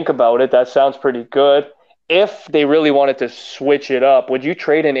 you think about it, that sounds pretty good. If they really wanted to switch it up, would you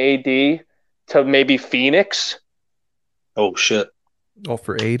trade an AD to maybe Phoenix? Oh, shit. Oh,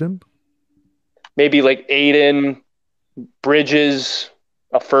 for Aiden? Maybe like Aiden, Bridges,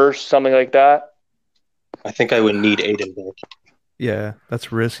 a first, something like that. I think I would need Aiden back. Yeah,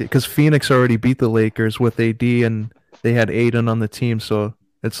 that's risky. Because Phoenix already beat the Lakers with AD, and they had Aiden on the team. So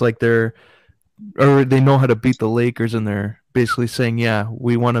it's like they know how to beat the Lakers, and they're basically saying, yeah,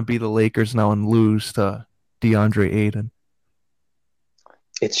 we want to beat the Lakers now and lose to DeAndre Aiden.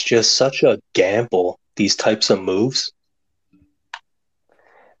 It's just such a gamble, these types of moves.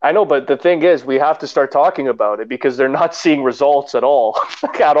 I know, but the thing is, we have to start talking about it because they're not seeing results at all,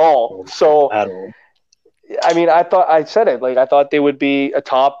 at all. So, At all. I mean, I said it, like I thought they would be a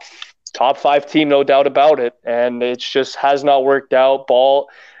top five team, no doubt about it, and it just has not worked out. Ball,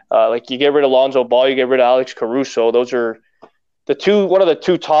 like you get rid of Lonzo Ball, you get rid of Alex Caruso. Those are one of the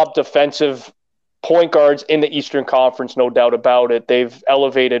two top defensive point guards in the Eastern Conference, no doubt about it. They've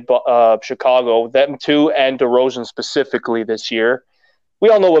elevated Chicago, them two, and DeRozan specifically this year. We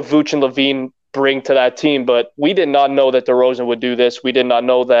all know what Vooch and Levine bring to that team, but we did not know that DeRozan would do this. We did not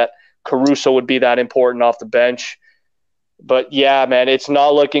know that Caruso would be that important off the bench. But yeah, man, it's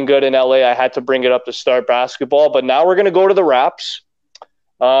not looking good in LA. I had to bring it up to start basketball, but now we're going to go to the Raps.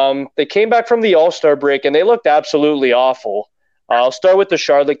 They came back from the All-Star break, and they looked absolutely awful. I'll start with the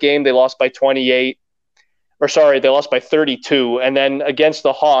Charlotte game. They lost by 28. Or sorry, they lost by 32. And then against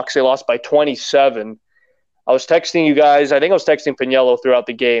the Hawks, they lost by 27. I was texting you guys. I think I was texting Piniello throughout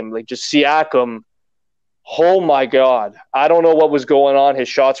the game. Like, just Siakam, oh my God. I don't know what was going on. His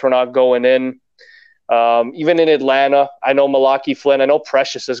shots were not going in. Even in Atlanta, I know Malachi Flynn, I know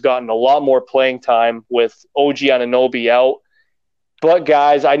Precious has gotten a lot more playing time with OG Anunoby out. But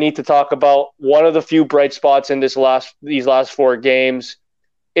guys, I need to talk about one of the few bright spots in these last four games.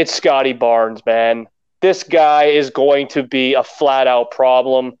 It's Scotty Barnes, man. This guy is going to be a flat-out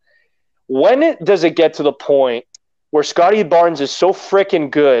problem. When does it get to the point where Scotty Barnes is so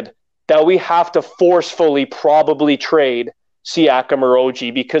freaking good that we have to forcefully probably trade Siakam or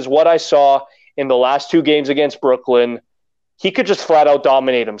OG? Because what I saw in the last two games against Brooklyn, he could just flat-out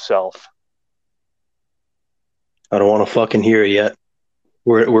dominate himself. I don't want to fucking hear it yet.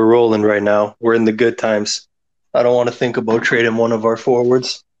 We're rolling right now. We're in the good times. I don't want to think about trading one of our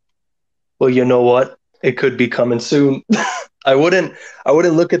forwards. Well, you know what? It could be coming soon. I wouldn't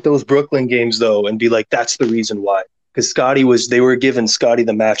look at those Brooklyn games though and be like, that's the reason why. Because they were giving Scotty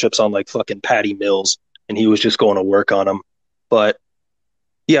the matchups on like fucking Patty Mills, and he was just going to work on them. But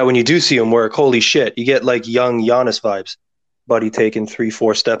yeah, when you do see him work, holy shit, you get like young Giannis vibes. Buddy taking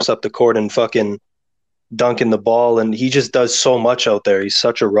 3-4 steps up the court and fucking dunking the ball, and he just does so much out there. He's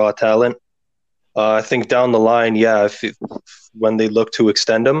such a raw talent. I think down the line, yeah, when they look to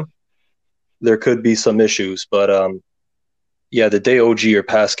extend him, there could be some issues. But yeah, the day OG or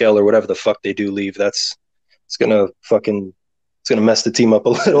Pascal or whatever the fuck they do leave, it's gonna mess the team up a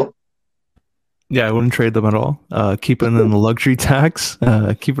little. Yeah, I wouldn't trade them at all. Keep it in the luxury tax.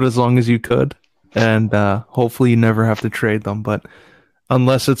 Keep it as long as you could, and hopefully you never have to trade them. But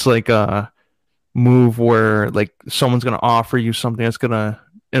unless it's like a move where like someone's going to offer you something that's going to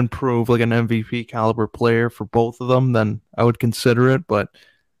improve like an MVP caliber player for both of them, then I would consider it. But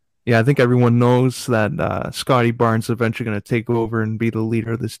yeah, I think everyone knows that Scotty Barnes is eventually going to take over and be the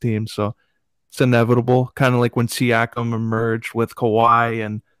leader of this team. So it's inevitable, kind of like when Siakam emerged with Kawhi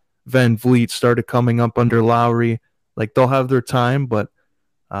and Van Vliet started coming up under Lowry. Like they'll have their time, but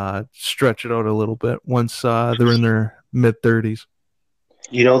stretch it out a little bit once they're in their mid-30s.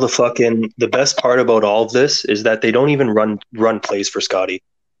 You know, the best part about all of this is that they don't even run plays for Scotty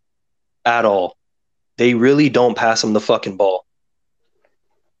at all. They really don't pass him the fucking ball.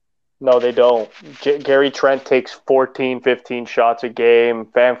 No, they don't. Gary Trent takes 14, 15 shots a game.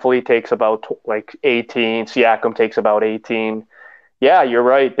 Van Vliet takes about 18. Siakam takes about 18. Yeah, you're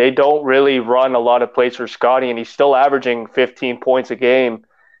right. They don't really run a lot of plays for Scotty, and he's still averaging 15 points a game.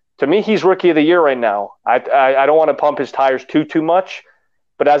 To me, he's rookie of the year right now. I don't want to pump his tires too much.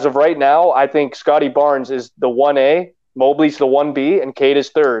 But as of right now, I think Scotty Barnes is the 1A, Mobley's the 1B, and Cade is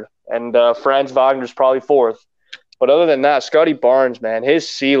third. And Franz Wagner's probably fourth. But other than that, Scotty Barnes, man, his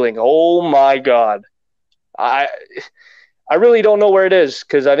ceiling, oh my God. I really don't know where it is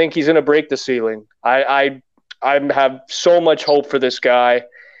because I think he's going to break the ceiling. I have so much hope for this guy.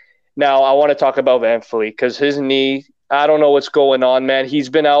 Now, I want to talk about Van Vliet because his knee, I don't know what's going on, man. He's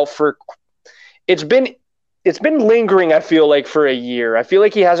been out for – it's been lingering, I feel like, for a year. I feel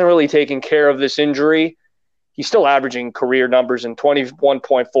like he hasn't really taken care of this injury. He's still averaging career numbers in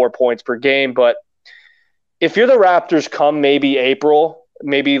 21.4 points per game. But if you're the Raptors come maybe April,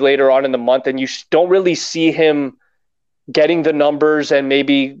 maybe later on in the month, and you don't really see him getting the numbers and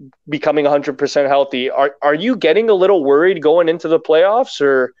maybe becoming 100% healthy, are you getting a little worried going into the playoffs?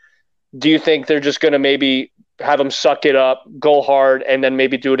 Or do you think they're just going to maybe have him suck it up, go hard, and then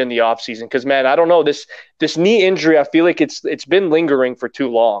maybe do it in the offseason? Because, man, I don't know. This knee injury, I feel like it's been lingering for too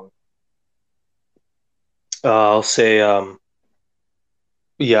long. I'll say,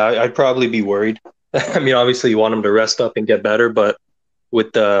 yeah, I'd probably be worried. I mean, obviously you want him to rest up and get better, but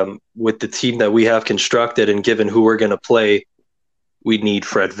with the team that we have constructed and given who we're going to play, we need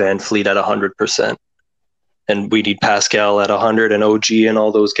Fred VanVleet at 100%. And we need Pascal at 100 and OG and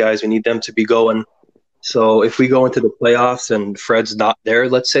all those guys. We need them to be going. So if we go into the playoffs and Fred's not there,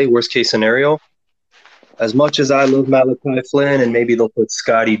 let's say, worst case scenario, as much as I love Malachi Flynn and maybe they'll put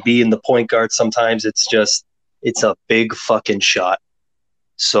Scotty B in the point guard sometimes, it's a big fucking shot.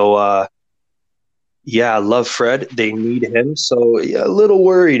 So, yeah, I love Fred. They need him. So, yeah, a little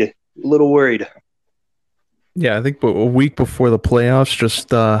worried. Yeah, I think a week before the playoffs,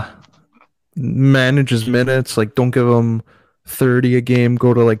 just manage his minutes. Like, don't give him 30 a game,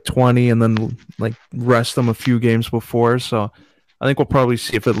 go to like 20, and then like rest them a few games before. So I think we'll probably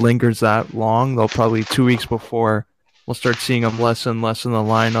see if it lingers that long. They'll probably 2 weeks before we'll start seeing him less and less in the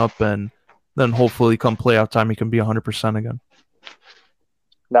lineup, and then hopefully come playoff time he can be 100% again.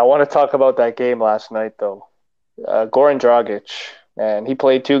 Now I want to talk about that game last night though. Goran Dragic, man, he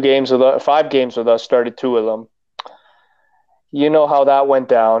played 5 games with us, started 2 of them. You know how that went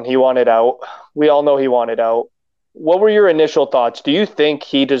down. He wanted out. We all know he wanted out. What were your initial thoughts? Do you think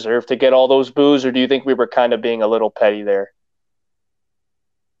he deserved to get all those boos, or do you think we were kind of being a little petty there?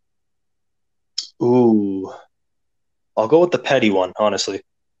 Ooh. I'll go with the petty one, honestly.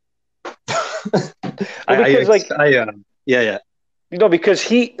 Yeah. Because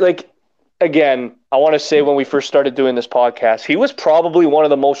he, like, again, I want to say when we first started doing this podcast, he was probably one of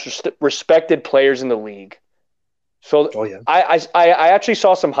the most respected players in the league. So I actually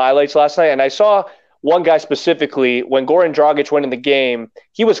saw some highlights last night, and I saw one guy specifically, when Goran Dragic went in the game,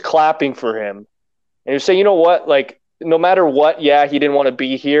 he was clapping for him. And he was saying, you know what, like, no matter what, yeah, he didn't want to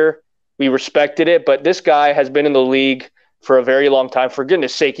be here. We respected it, but this guy has been in the league for a very long time. For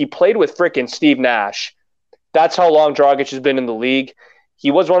goodness sake, he played with frickin' Steve Nash. That's how long Dragic has been in the league.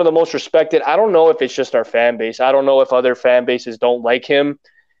 He was one of the most respected. I don't know if it's just our fan base. I don't know if other fan bases don't like him.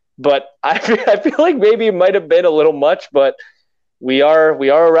 But I feel like maybe it might have been a little much, but we are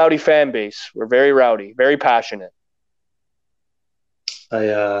a rowdy fan base. We're very rowdy, very passionate.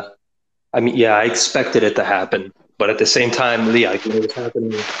 I expected it to happen, but at the same time, when it was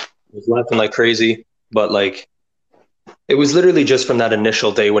happening, I was laughing like crazy. But like, it was literally just from that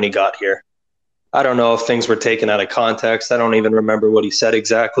initial day when he got here. I don't know if things were taken out of context. I don't even remember what he said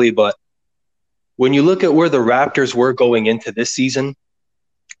exactly. But when you look at where the Raptors were going into this season,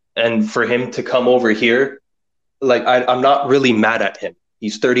 and for him to come over here, like, I'm not really mad at him.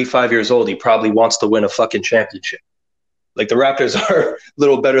 He's 35 years old. He probably wants to win a fucking championship. Like, the Raptors are a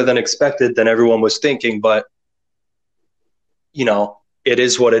little better than expected than everyone was thinking, but, you know, it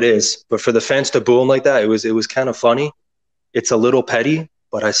is what it is. But for the fans to boo him like that, it was kind of funny. It's a little petty,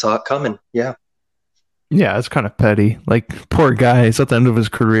 but I saw it coming. Yeah. Yeah, it's kind of petty. Like, poor guy, he's at the end of his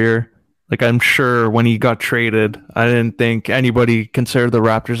career. Like, I'm sure when he got traded, I didn't think anybody considered the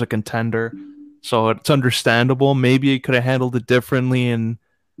Raptors a contender. So it's understandable. Maybe he could have handled it differently. And,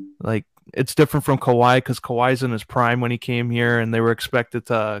 like, it's different from Kawhi because Kawhi's in his prime when he came here, and they were expected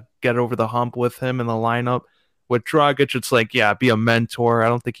to get over the hump with him in the lineup. With Dragic, it's like, yeah, be a mentor. I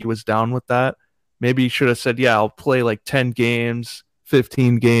don't think he was down with that. Maybe he should have said, yeah, I'll play like 10 games,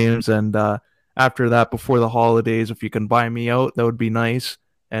 15 games, and after that, before the holidays, if you can buy me out, that would be nice.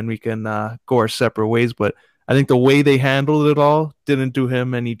 And we can go our separate ways. But I think the way they handled it all didn't do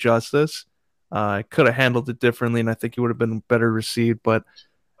him any justice. I could have handled it differently, and I think he would have been better received. But,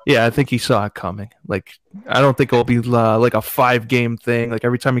 yeah, I think he saw it coming. Like, I don't think it'll be like a 5-game thing. Like,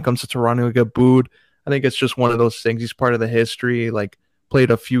 every time he comes to Toronto, he'll get booed. I think it's just one of those things. He's part of the history. Like,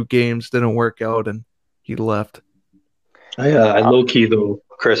 played a few games, didn't work out, and he left. I low-key, though,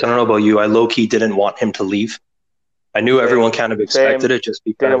 Chris, I don't know about you. I low-key didn't want him to leave. I knew everyone kind of expected it just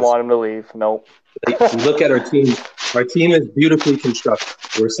because. Didn't want him to leave. Nope. Look at our team. Our team is beautifully constructed.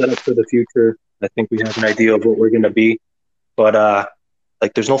 We're set up for the future. I think we have an idea of what we're going to be. But,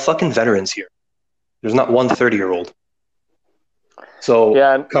 like, there's no fucking veterans here. There's not one 30-year-old. So,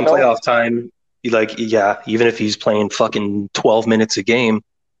 come playoff time, even if he's playing fucking 12 minutes a game,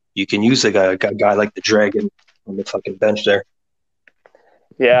 you can use a guy like the Dragon on the fucking bench there.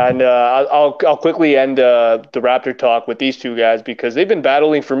 Yeah, and I'll quickly end the Raptor talk with these two guys because they've been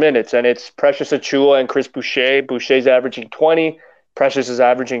battling for minutes, and it's Precious Achiuwa and Chris Boucher. Boucher's averaging 20. Precious is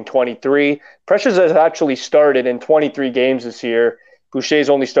averaging 23. Precious has actually started in 23 games this year. Boucher's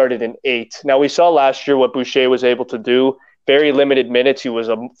only started in 8. Now, we saw last year what Boucher was able to do. Very limited minutes. He was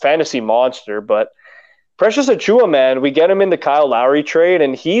a fantasy monster, but Precious Achiuwa, man, we get him in the Kyle Lowry trade,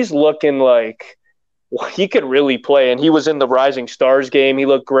 and he's looking like he could really play, and he was in the Rising Stars game. He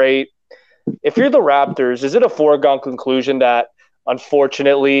looked great. If you're the Raptors, is it a foregone conclusion that,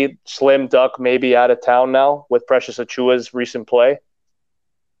 unfortunately, Slim Duck may be out of town now with Precious Achiuwa's recent play?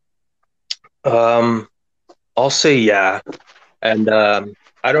 I'll say yeah. And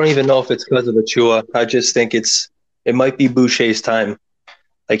I don't even know if it's because of Achua. I just think it might be Boucher's time.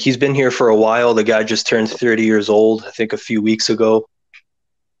 Like, he's been here for a while. The guy just turned 30 years old, I think a few weeks ago.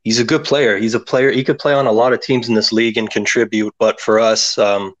 He's a good player. He's a player. He could play on a lot of teams in this league and contribute. But for us,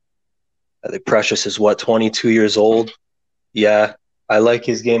 I think Precious is 22 years old. Yeah, I like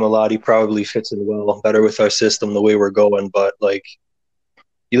his game a lot. He probably fits in well, better with our system the way we're going. But like,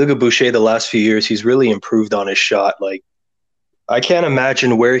 you look at Boucher the last few years, he's really improved on his shot. Like, I can't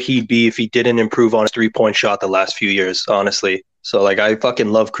imagine where he'd be if he didn't improve on his 3-point shot the last few years, honestly. So like, I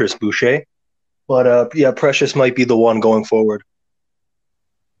fucking love Chris Boucher. But yeah, Precious might be the one going forward.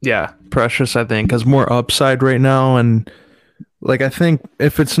 Yeah, Precious, I think, has more upside right now. And like, I think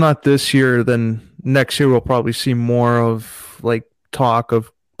if it's not this year, then next year we'll probably see more of like talk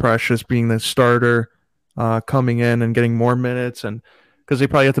of Precious being the starter, coming in and getting more minutes. And because they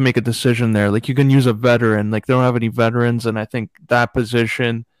probably have to make a decision there. Like, you can use a veteran. Like, they don't have any veterans. And I think that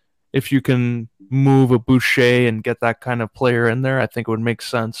position, if you can move a Boucher and get that kind of player in there, I think it would make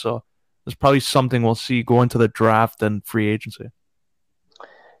sense. So there's probably something we'll see go into the draft and free agency.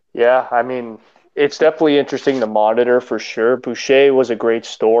 Yeah, I mean, it's definitely interesting to monitor for sure. Boucher was a great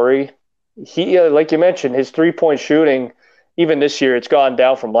story. He, like you mentioned, his 3-point shooting, even this year, it's gone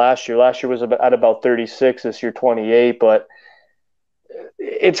down from last year. Last year was at about 36, this year 28, but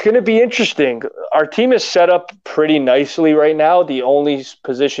it's going to be interesting. Our team is set up pretty nicely right now. The only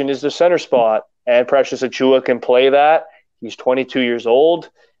position is the center spot, and Precious Achua can play that. He's 22 years old.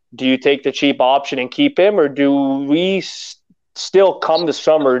 Do you take the cheap option and keep him, or do we still come the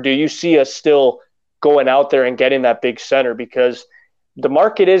summer? Do you see us still going out there and getting that big center? Because the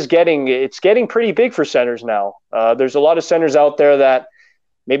market is getting pretty big for centers now. There's a lot of centers out there that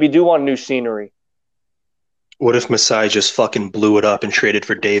maybe do want new scenery. What if Masai just fucking blew it up and traded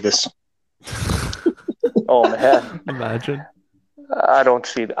for Davis? Oh man, imagine. I don't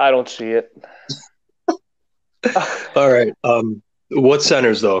see it. All right. What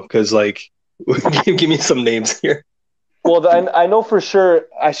centers though? Because like, give me some names here. Well, I know for sure.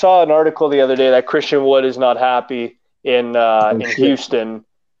 I saw an article the other day that Christian Wood is not happy in Houston.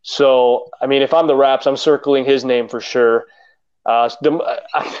 So, I mean, if I'm the Raps, I'm circling his name for sure.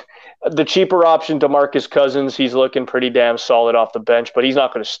 The cheaper option, DeMarcus Cousins, he's looking pretty damn solid off the bench, but he's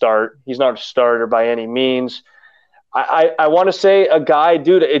not going to start. He's not a starter by any means. I want to say a guy,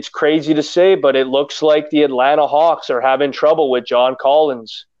 dude, it's crazy to say, but it looks like the Atlanta Hawks are having trouble with John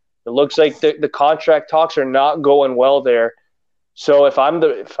Collins. It looks like the contract talks are not going well there. So if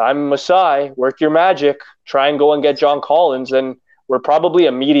I'm Masai, work your magic, try and go and get John Collins, and we're probably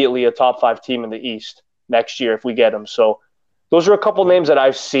immediately a top 5 team in the East next year if we get him. So those are a couple names that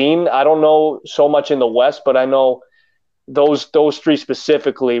I've seen. I don't know so much in the West, but I know those 3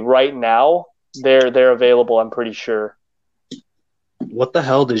 specifically right now, they're available, I'm pretty sure. What the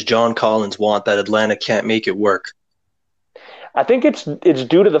hell does John Collins want that Atlanta can't make it work? I think it's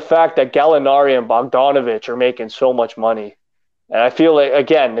due to the fact that Gallinari and Bogdanovich are making so much money. And I feel like,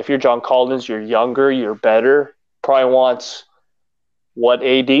 again, if you're John Collins, you're younger, you're better, probably wants what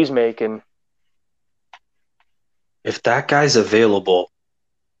AD's making. If that guy's available,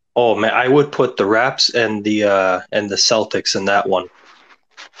 oh man, I would put the Raps and the Celtics in that one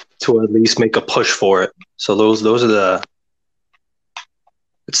to at least make a push for it. So those are the.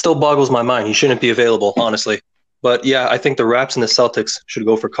 It still boggles my mind. He shouldn't be available, honestly. But yeah, I think the Raps and the Celtics should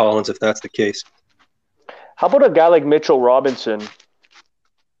go for Collins if that's the case. How about a guy like Mitchell Robinson? That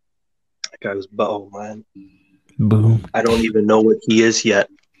guy was man. Boom. I don't even know what he is yet.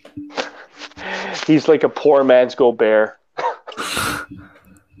 He's like a poor man's Gobert.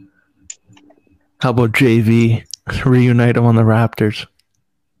 How about JV? Reunite him on the Raptors.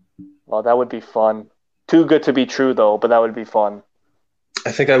 Well, that would be fun. Too good to be true, though, but that would be fun.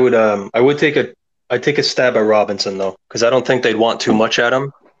 I think I would take a stab at Robinson though, because I don't think they'd want too much at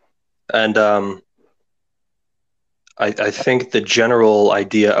him, and I think the general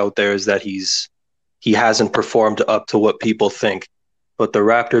idea out there is that he hasn't performed up to what people think, but the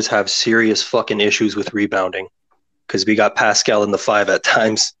Raptors have serious fucking issues with rebounding because we got Pascal in the 5 at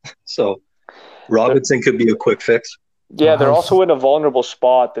times, so Robinson could be a quick fix. Yeah, they're also in a vulnerable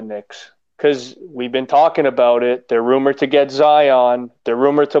spot, the Knicks, because we've been talking about it. They're rumored to get Zion. They're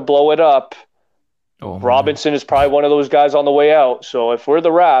rumored to blow it up. Oh, Robinson is probably one of those guys on the way out. So if we're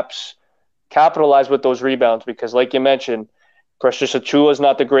the Raps, capitalize with those rebounds because, like you mentioned, Precious Achua is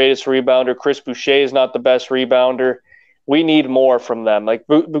not the greatest rebounder. Chris Boucher is not the best rebounder. We need more from them. Like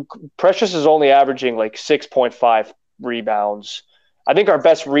Precious is only averaging like 6.5 rebounds. I think our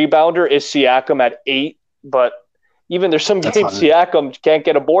best rebounder is Siakam at 8, but even there's some games Siakam can't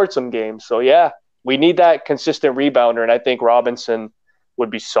get aboard some games. So yeah, We need that consistent rebounder, and I think Robinson would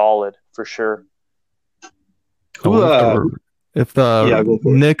be solid for sure. If the go for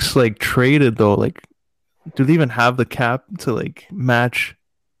it. Knicks like traded though, like, do they even have the cap to like match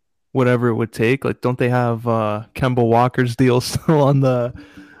whatever it would take? Like, don't they have Kemba Walker's deal still on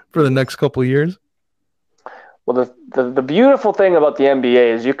for the next couple of years? Well, the beautiful thing about the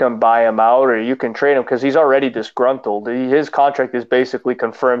NBA is you can buy him out or you can trade him because he's already disgruntled. His contract is basically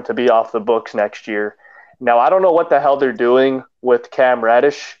confirmed to be off the books next year. Now, I don't know what the hell they're doing with Cam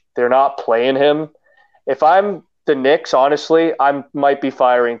Reddish. They're not playing him. If I'm the Knicks, honestly, I might be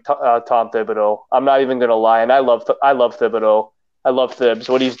firing Tom Thibodeau. I'm not even going to lie, and I love Thibodeau. I love Thibs.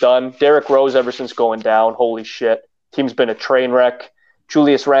 What he's done. Derrick Rose ever since going down, holy shit. Team's been a train wreck.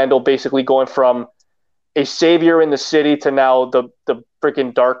 Julius Randle basically going from a savior in the city to now the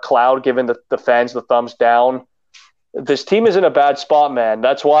freaking dark cloud giving the fans the thumbs down. This team is in a bad spot, man.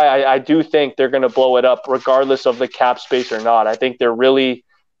 That's why I do think they're going to blow it up regardless of the cap space or not. I think they're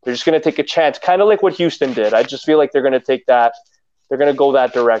just going to take a chance, kind of like what Houston did. I just feel like they're going to take that. They're going to go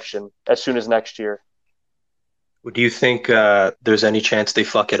that direction as soon as next year. Do you think there's any chance they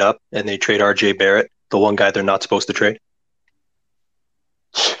fuck it up and they trade RJ Barrett, the one guy they're not supposed to trade?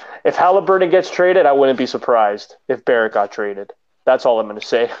 If Halliburton gets traded, I wouldn't be surprised if Barrett got traded. That's all I'm going to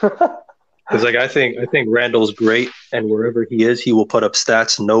say. Because I think Randall's great, and wherever he is, he will put up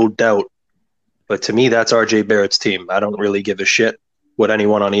stats, no doubt. But to me, that's RJ Barrett's team. I don't really give a shit what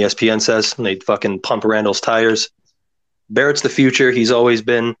anyone on ESPN says. They fucking pump Randall's tires. Barrett's the future. He's always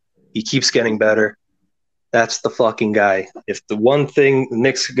been. He keeps getting better. That's the fucking guy. If the one thing the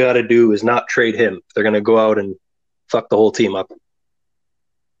Knicks got to do is not trade him, they're going to go out and fuck the whole team up.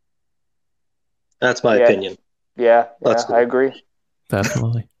 That's my opinion. Yeah, I agree.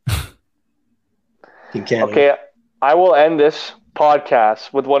 Definitely. Okay, I will end this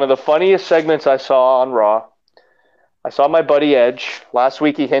podcast with one of the funniest segments I saw on Raw. I saw my buddy Edge. Last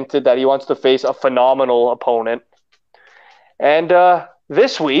week he hinted that he wants to face a phenomenal opponent. And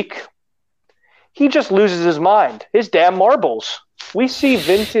this week, he just loses his mind. His damn marbles. We see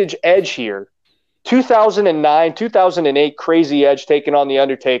vintage Edge here. 2009, 2008 crazy Edge taking on The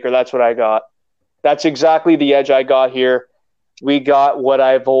Undertaker. That's what I got. That's exactly the Edge I got here. We got what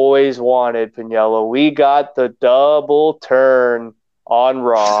I've always wanted, Piniello. We got the double turn on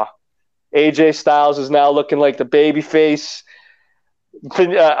Raw. AJ Styles is now looking like the babyface.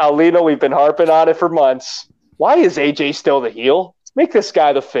 Alino, we've been harping on it for months. Why is AJ still the heel? Make this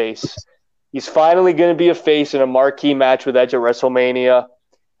guy the face. He's finally going to be a face in a marquee match with Edge at WrestleMania.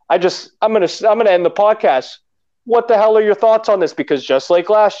 I'm gonna end the podcast. What the hell are your thoughts on this? Because just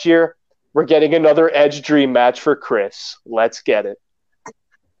like last year, we're getting another Edge dream match for Chris. Let's get it.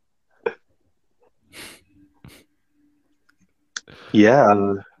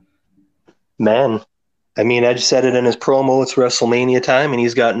 Yeah, man. I mean, Edge said it in his promo. It's WrestleMania time, and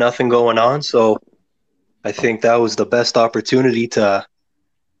he's got nothing going on. So I think that was the best opportunity to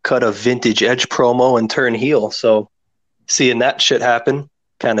cut a vintage Edge promo and turn heel. So seeing that shit happen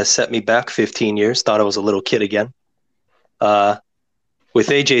kind of set me back 15 years. Thought I was a little kid again. With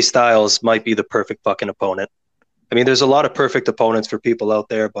AJ Styles might be the perfect fucking opponent. I mean, there's a lot of perfect opponents for people out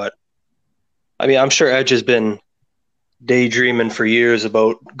there, but I mean, I'm sure Edge has been daydreaming for years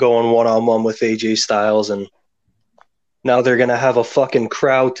about going one-on-one with AJ Styles, and now they're going to have a fucking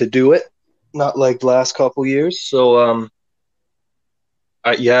crowd to do it, not like the last couple years. So,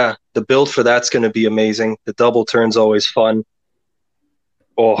 yeah, the build for that's going to be amazing. The double turn's always fun.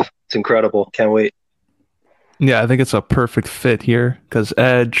 Oh, it's incredible. Can't wait. Yeah, I think it's a perfect fit here because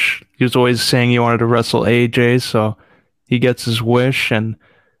Edge, he was always saying he wanted to wrestle AJ, so he gets his wish, and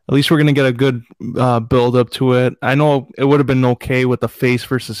at least we're going to get a good build up to it. I know it would have been okay with the face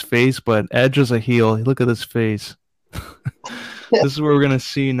versus face, but Edge is a heel. Look at this face. This is what we're going to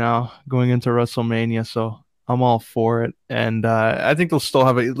see now going into WrestleMania, so I'm all for it. And I think they'll still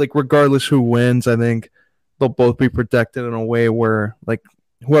have it, like, regardless who wins, I think they'll both be protected in a way where, like,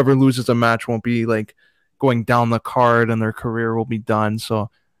 whoever loses a match won't be, like, going down the card and their career will be done.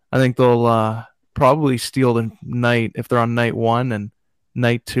 So I think they'll probably steal the night if they're on night one, and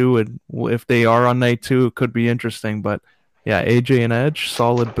night two, and if they are on night two, it could be interesting. But yeah, AJ and Edge,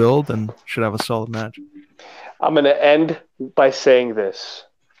 solid build, and should have a solid match. I'm going to end by saying this.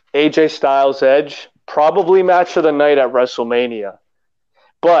 AJ Styles Edge, probably match of the night at WrestleMania.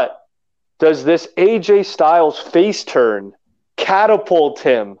 But does this AJ Styles face turn catapult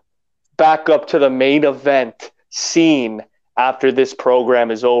him back up to the main event scene after this program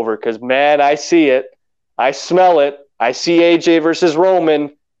is over? Because, man, I see it. I smell it. I see AJ versus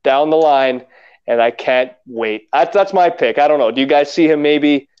Roman down the line, and I can't wait. That's my pick. I don't know. Do you guys see him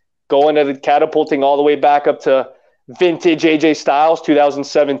maybe going at catapulting all the way back up to vintage AJ Styles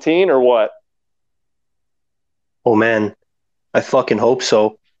 2017 or what? Oh man, I fucking hope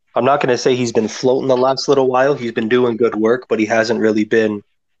so. I'm not going to say he's been floating the last little while. He's been doing good work, but he hasn't really been,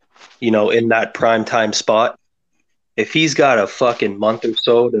 in that prime time spot. If he's got a fucking month or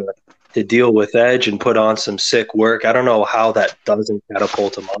so to deal with Edge and put on some sick work, I don't know how that doesn't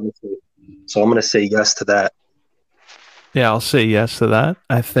catapult him, honestly. So I'm going to say yes to that. Yeah, I'll say yes to that.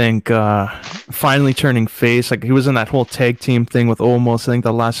 I think finally turning face, like he was in that whole tag team thing with Omos. I think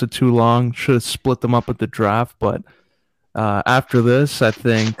that lasted too long. Should have split them up at the draft. But after this, I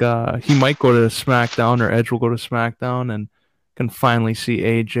think he might go to SmackDown, or Edge will go to SmackDown, and can finally see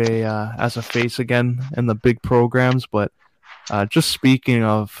AJ as a face again in the big programs. But just speaking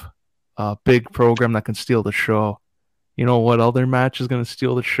of a big program that can steal the show, you know what other match is going to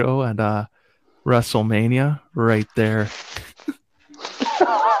steal the show? And WrestleMania, right there.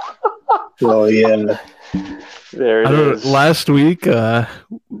 Oh yeah, there it is. Last week,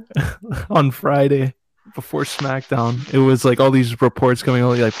 on Friday before SmackDown, it was like all these reports coming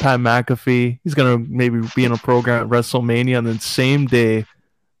out, like Pat McAfee, he's gonna maybe be in a program at WrestleMania, and then same day,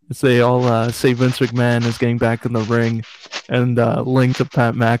 they all say Vince McMahon is getting back in the ring, and link to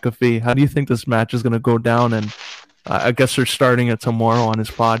Pat McAfee. How do you think this match is gonna go down? And I guess they're starting it tomorrow on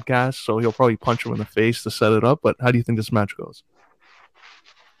his podcast, so he'll probably punch him in the face to set it up. But how do you think this match goes?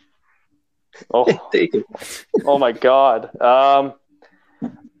 Oh my God.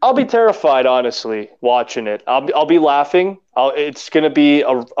 I'll be terrified, honestly, watching it. I'll be laughing. It's going to be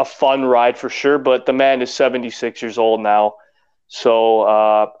a fun ride for sure, but the man is 76 years old now. So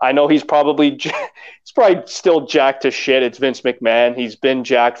I know he's probably still jacked to shit. It's Vince McMahon. He's been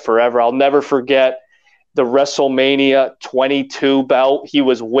jacked forever. I'll never forget the WrestleMania 22 bout. He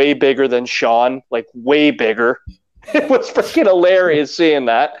was way bigger than Shawn, like way bigger. It was freaking hilarious seeing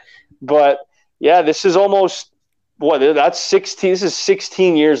that. But yeah, this is almost that's 16. This is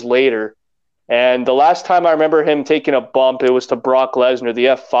 16 years later. And the last time I remember him taking a bump, it was to Brock Lesnar, the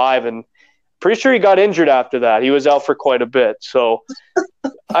F5, and pretty sure he got injured after that. He was out for quite a bit. So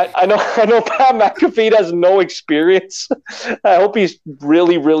I know Pat McAfee has no experience. I hope he's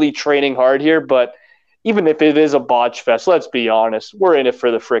really, really training hard here, but even if it is a botch fest, let's be honest, we're in it for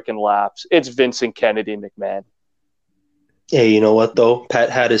the freaking laughs. It's Vincent Kennedy McMahon. Hey, you know what, though?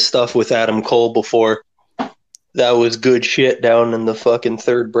 Pat had his stuff with Adam Cole before. That was good shit down in the fucking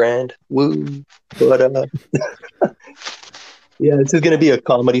third brand. Woo. But, yeah, this is going to be a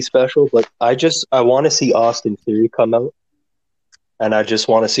comedy special, but I want to see Austin Theory come out. And I just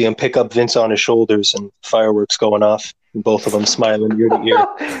want to see him pick up Vince on his shoulders and fireworks going off. And both of them smiling ear to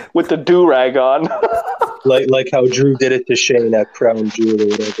ear. With the do-rag on. like how Drew did it to Shane at Crown Jewel or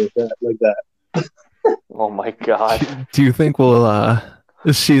whatever. Like that. Oh, my God. Do you think we'll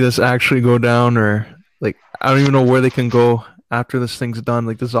see this actually go down? Or, like, I don't even know where they can go after this thing's done.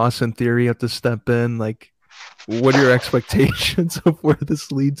 Like, does Austin Theory have to step in? Like, what are your expectations of where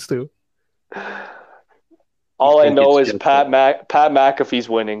this leads to? All I know is Pat McAfee's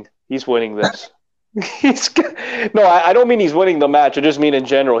winning. He's winning this. I don't mean he's winning the match. I just mean in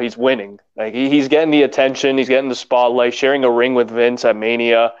general he's winning. Like he's getting the attention. He's getting the spotlight. Sharing a ring with Vince at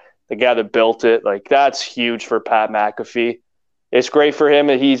Mania, the guy that built it. Like that's huge for Pat McAfee. It's great for him.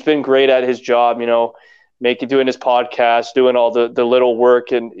 He's been great at his job. Doing his podcast, doing all the little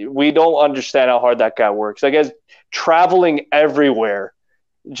work, and we don't understand how hard that guy works. I guess traveling everywhere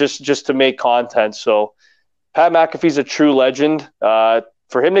just to make content. So. Pat McAfee's a true legend.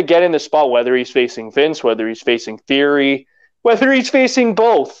 For him to get in the spot, whether he's facing Vince, whether he's facing Theory, whether he's facing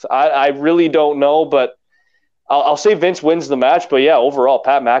both, I really don't know. But I'll say Vince wins the match. But yeah, overall,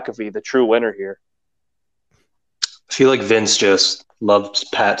 Pat McAfee, the true winner here. I feel like Vince just loves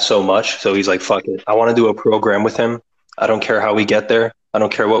Pat so much. So he's like, fuck it. I want to do a program with him. I don't care how we get there. I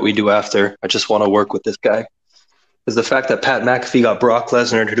don't care what we do after. I just want to work with this guy. Because the fact that Pat McAfee got Brock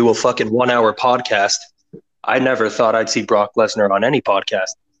Lesnar to do a fucking 1-hour podcast, I never thought I'd see Brock Lesnar on any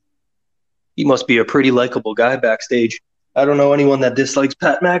podcast. He must be a pretty likable guy backstage. I don't know anyone that dislikes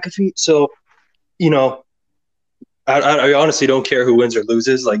Pat McAfee. So, I honestly don't care who wins or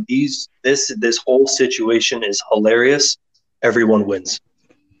loses. Like this whole situation is hilarious. Everyone wins.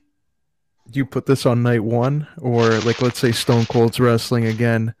 Do you put this on night one? Or like, let's say Stone Cold's wrestling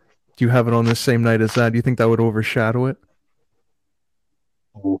again. Do you have it on the same night as that? Do you think that would overshadow it?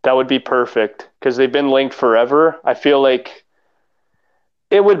 That would be perfect because they've been linked forever. I feel like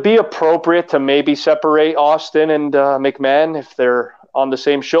it would be appropriate to maybe separate Austin and McMahon if they're on the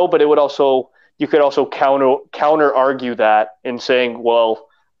same show, but you could also counter argue that in saying, well,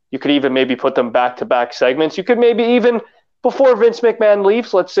 you could even maybe put them back-to-back segments. You could maybe even before Vince McMahon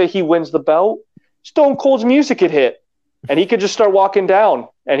leaves, let's say he wins the belt, Stone Cold's music could hit, and he could just start walking down,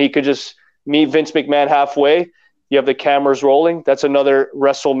 and he could just meet Vince McMahon halfway. You have the cameras rolling. That's another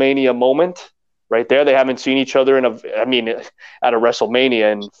WrestleMania moment right there. They haven't seen each other at a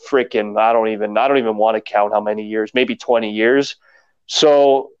WrestleMania in freaking I don't even want to count how many years, maybe 20 years.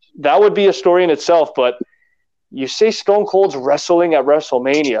 So that would be a story in itself. But you say Stone Cold's wrestling at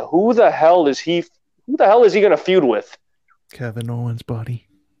WrestleMania. Who the hell is he going to feud with? Kevin Owens, buddy.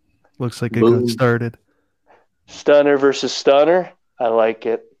 Looks like it got started. Stunner versus Stunner. I like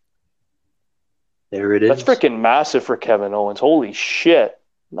it. There it is. That's freaking massive for Kevin Owens. Holy shit.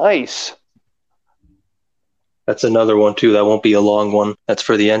 Nice. That's another one, too. That won't be a long one. That's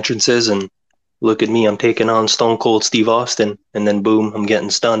for the entrances. And look at me. I'm taking on Stone Cold Steve Austin. And then, boom, I'm getting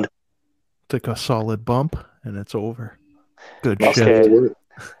stunned. Took a solid bump, and it's over. Good Okay. shit.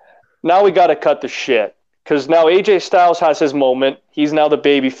 Now we got to cut the shit. Because now AJ Styles has his moment. He's now the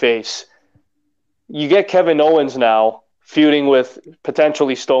babyface. You get Kevin Owens now feuding with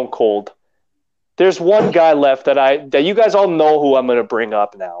potentially Stone Cold. There's one guy left that you guys all know who I'm going to bring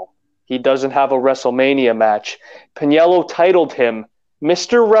up now. He doesn't have a WrestleMania match. Piniello titled him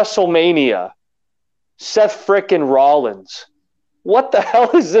Mr. WrestleMania. Seth frickin' Rollins. What the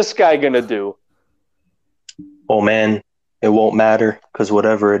hell is this guy going to do? Oh, man, it won't matter because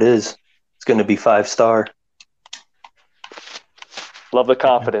whatever it is, it's going to be 5-star. Love the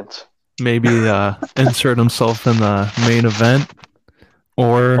confidence. Maybe insert himself in the main event,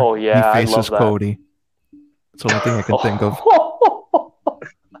 or he faces Cody. That's the only thing I can think of.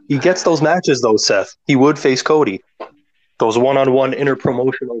 He gets those matches, though, Seth. He would face Cody. Those one-on-one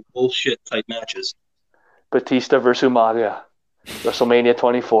interpromotional bullshit type matches. Batista versus Umaga. WrestleMania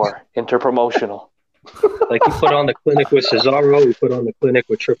 24. Interpromotional. Like he put on the clinic with Cesaro. He put on the clinic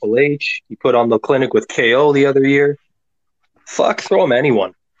with Triple H. He put on the clinic with KO the other year. Fuck, throw him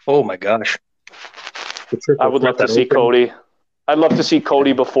anyone. Oh, my gosh. I would love to see Cody. I'd love to see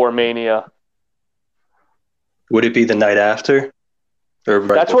Cody before Mania. Would it be the night after? Or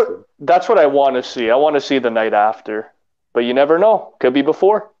right that's what I want to see. I want to see the night after. But you never know. Could be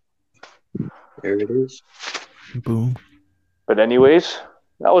before. There it is. Boom. But anyways,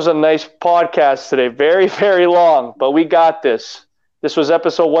 that was a nice podcast today. Very, very long, but we got this. This was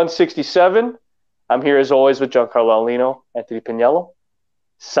episode 167. I'm here as always with Giancarlo Alino, Anthony Piniello,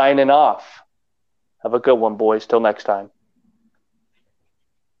 signing off. Have a good one, boys. Till next time.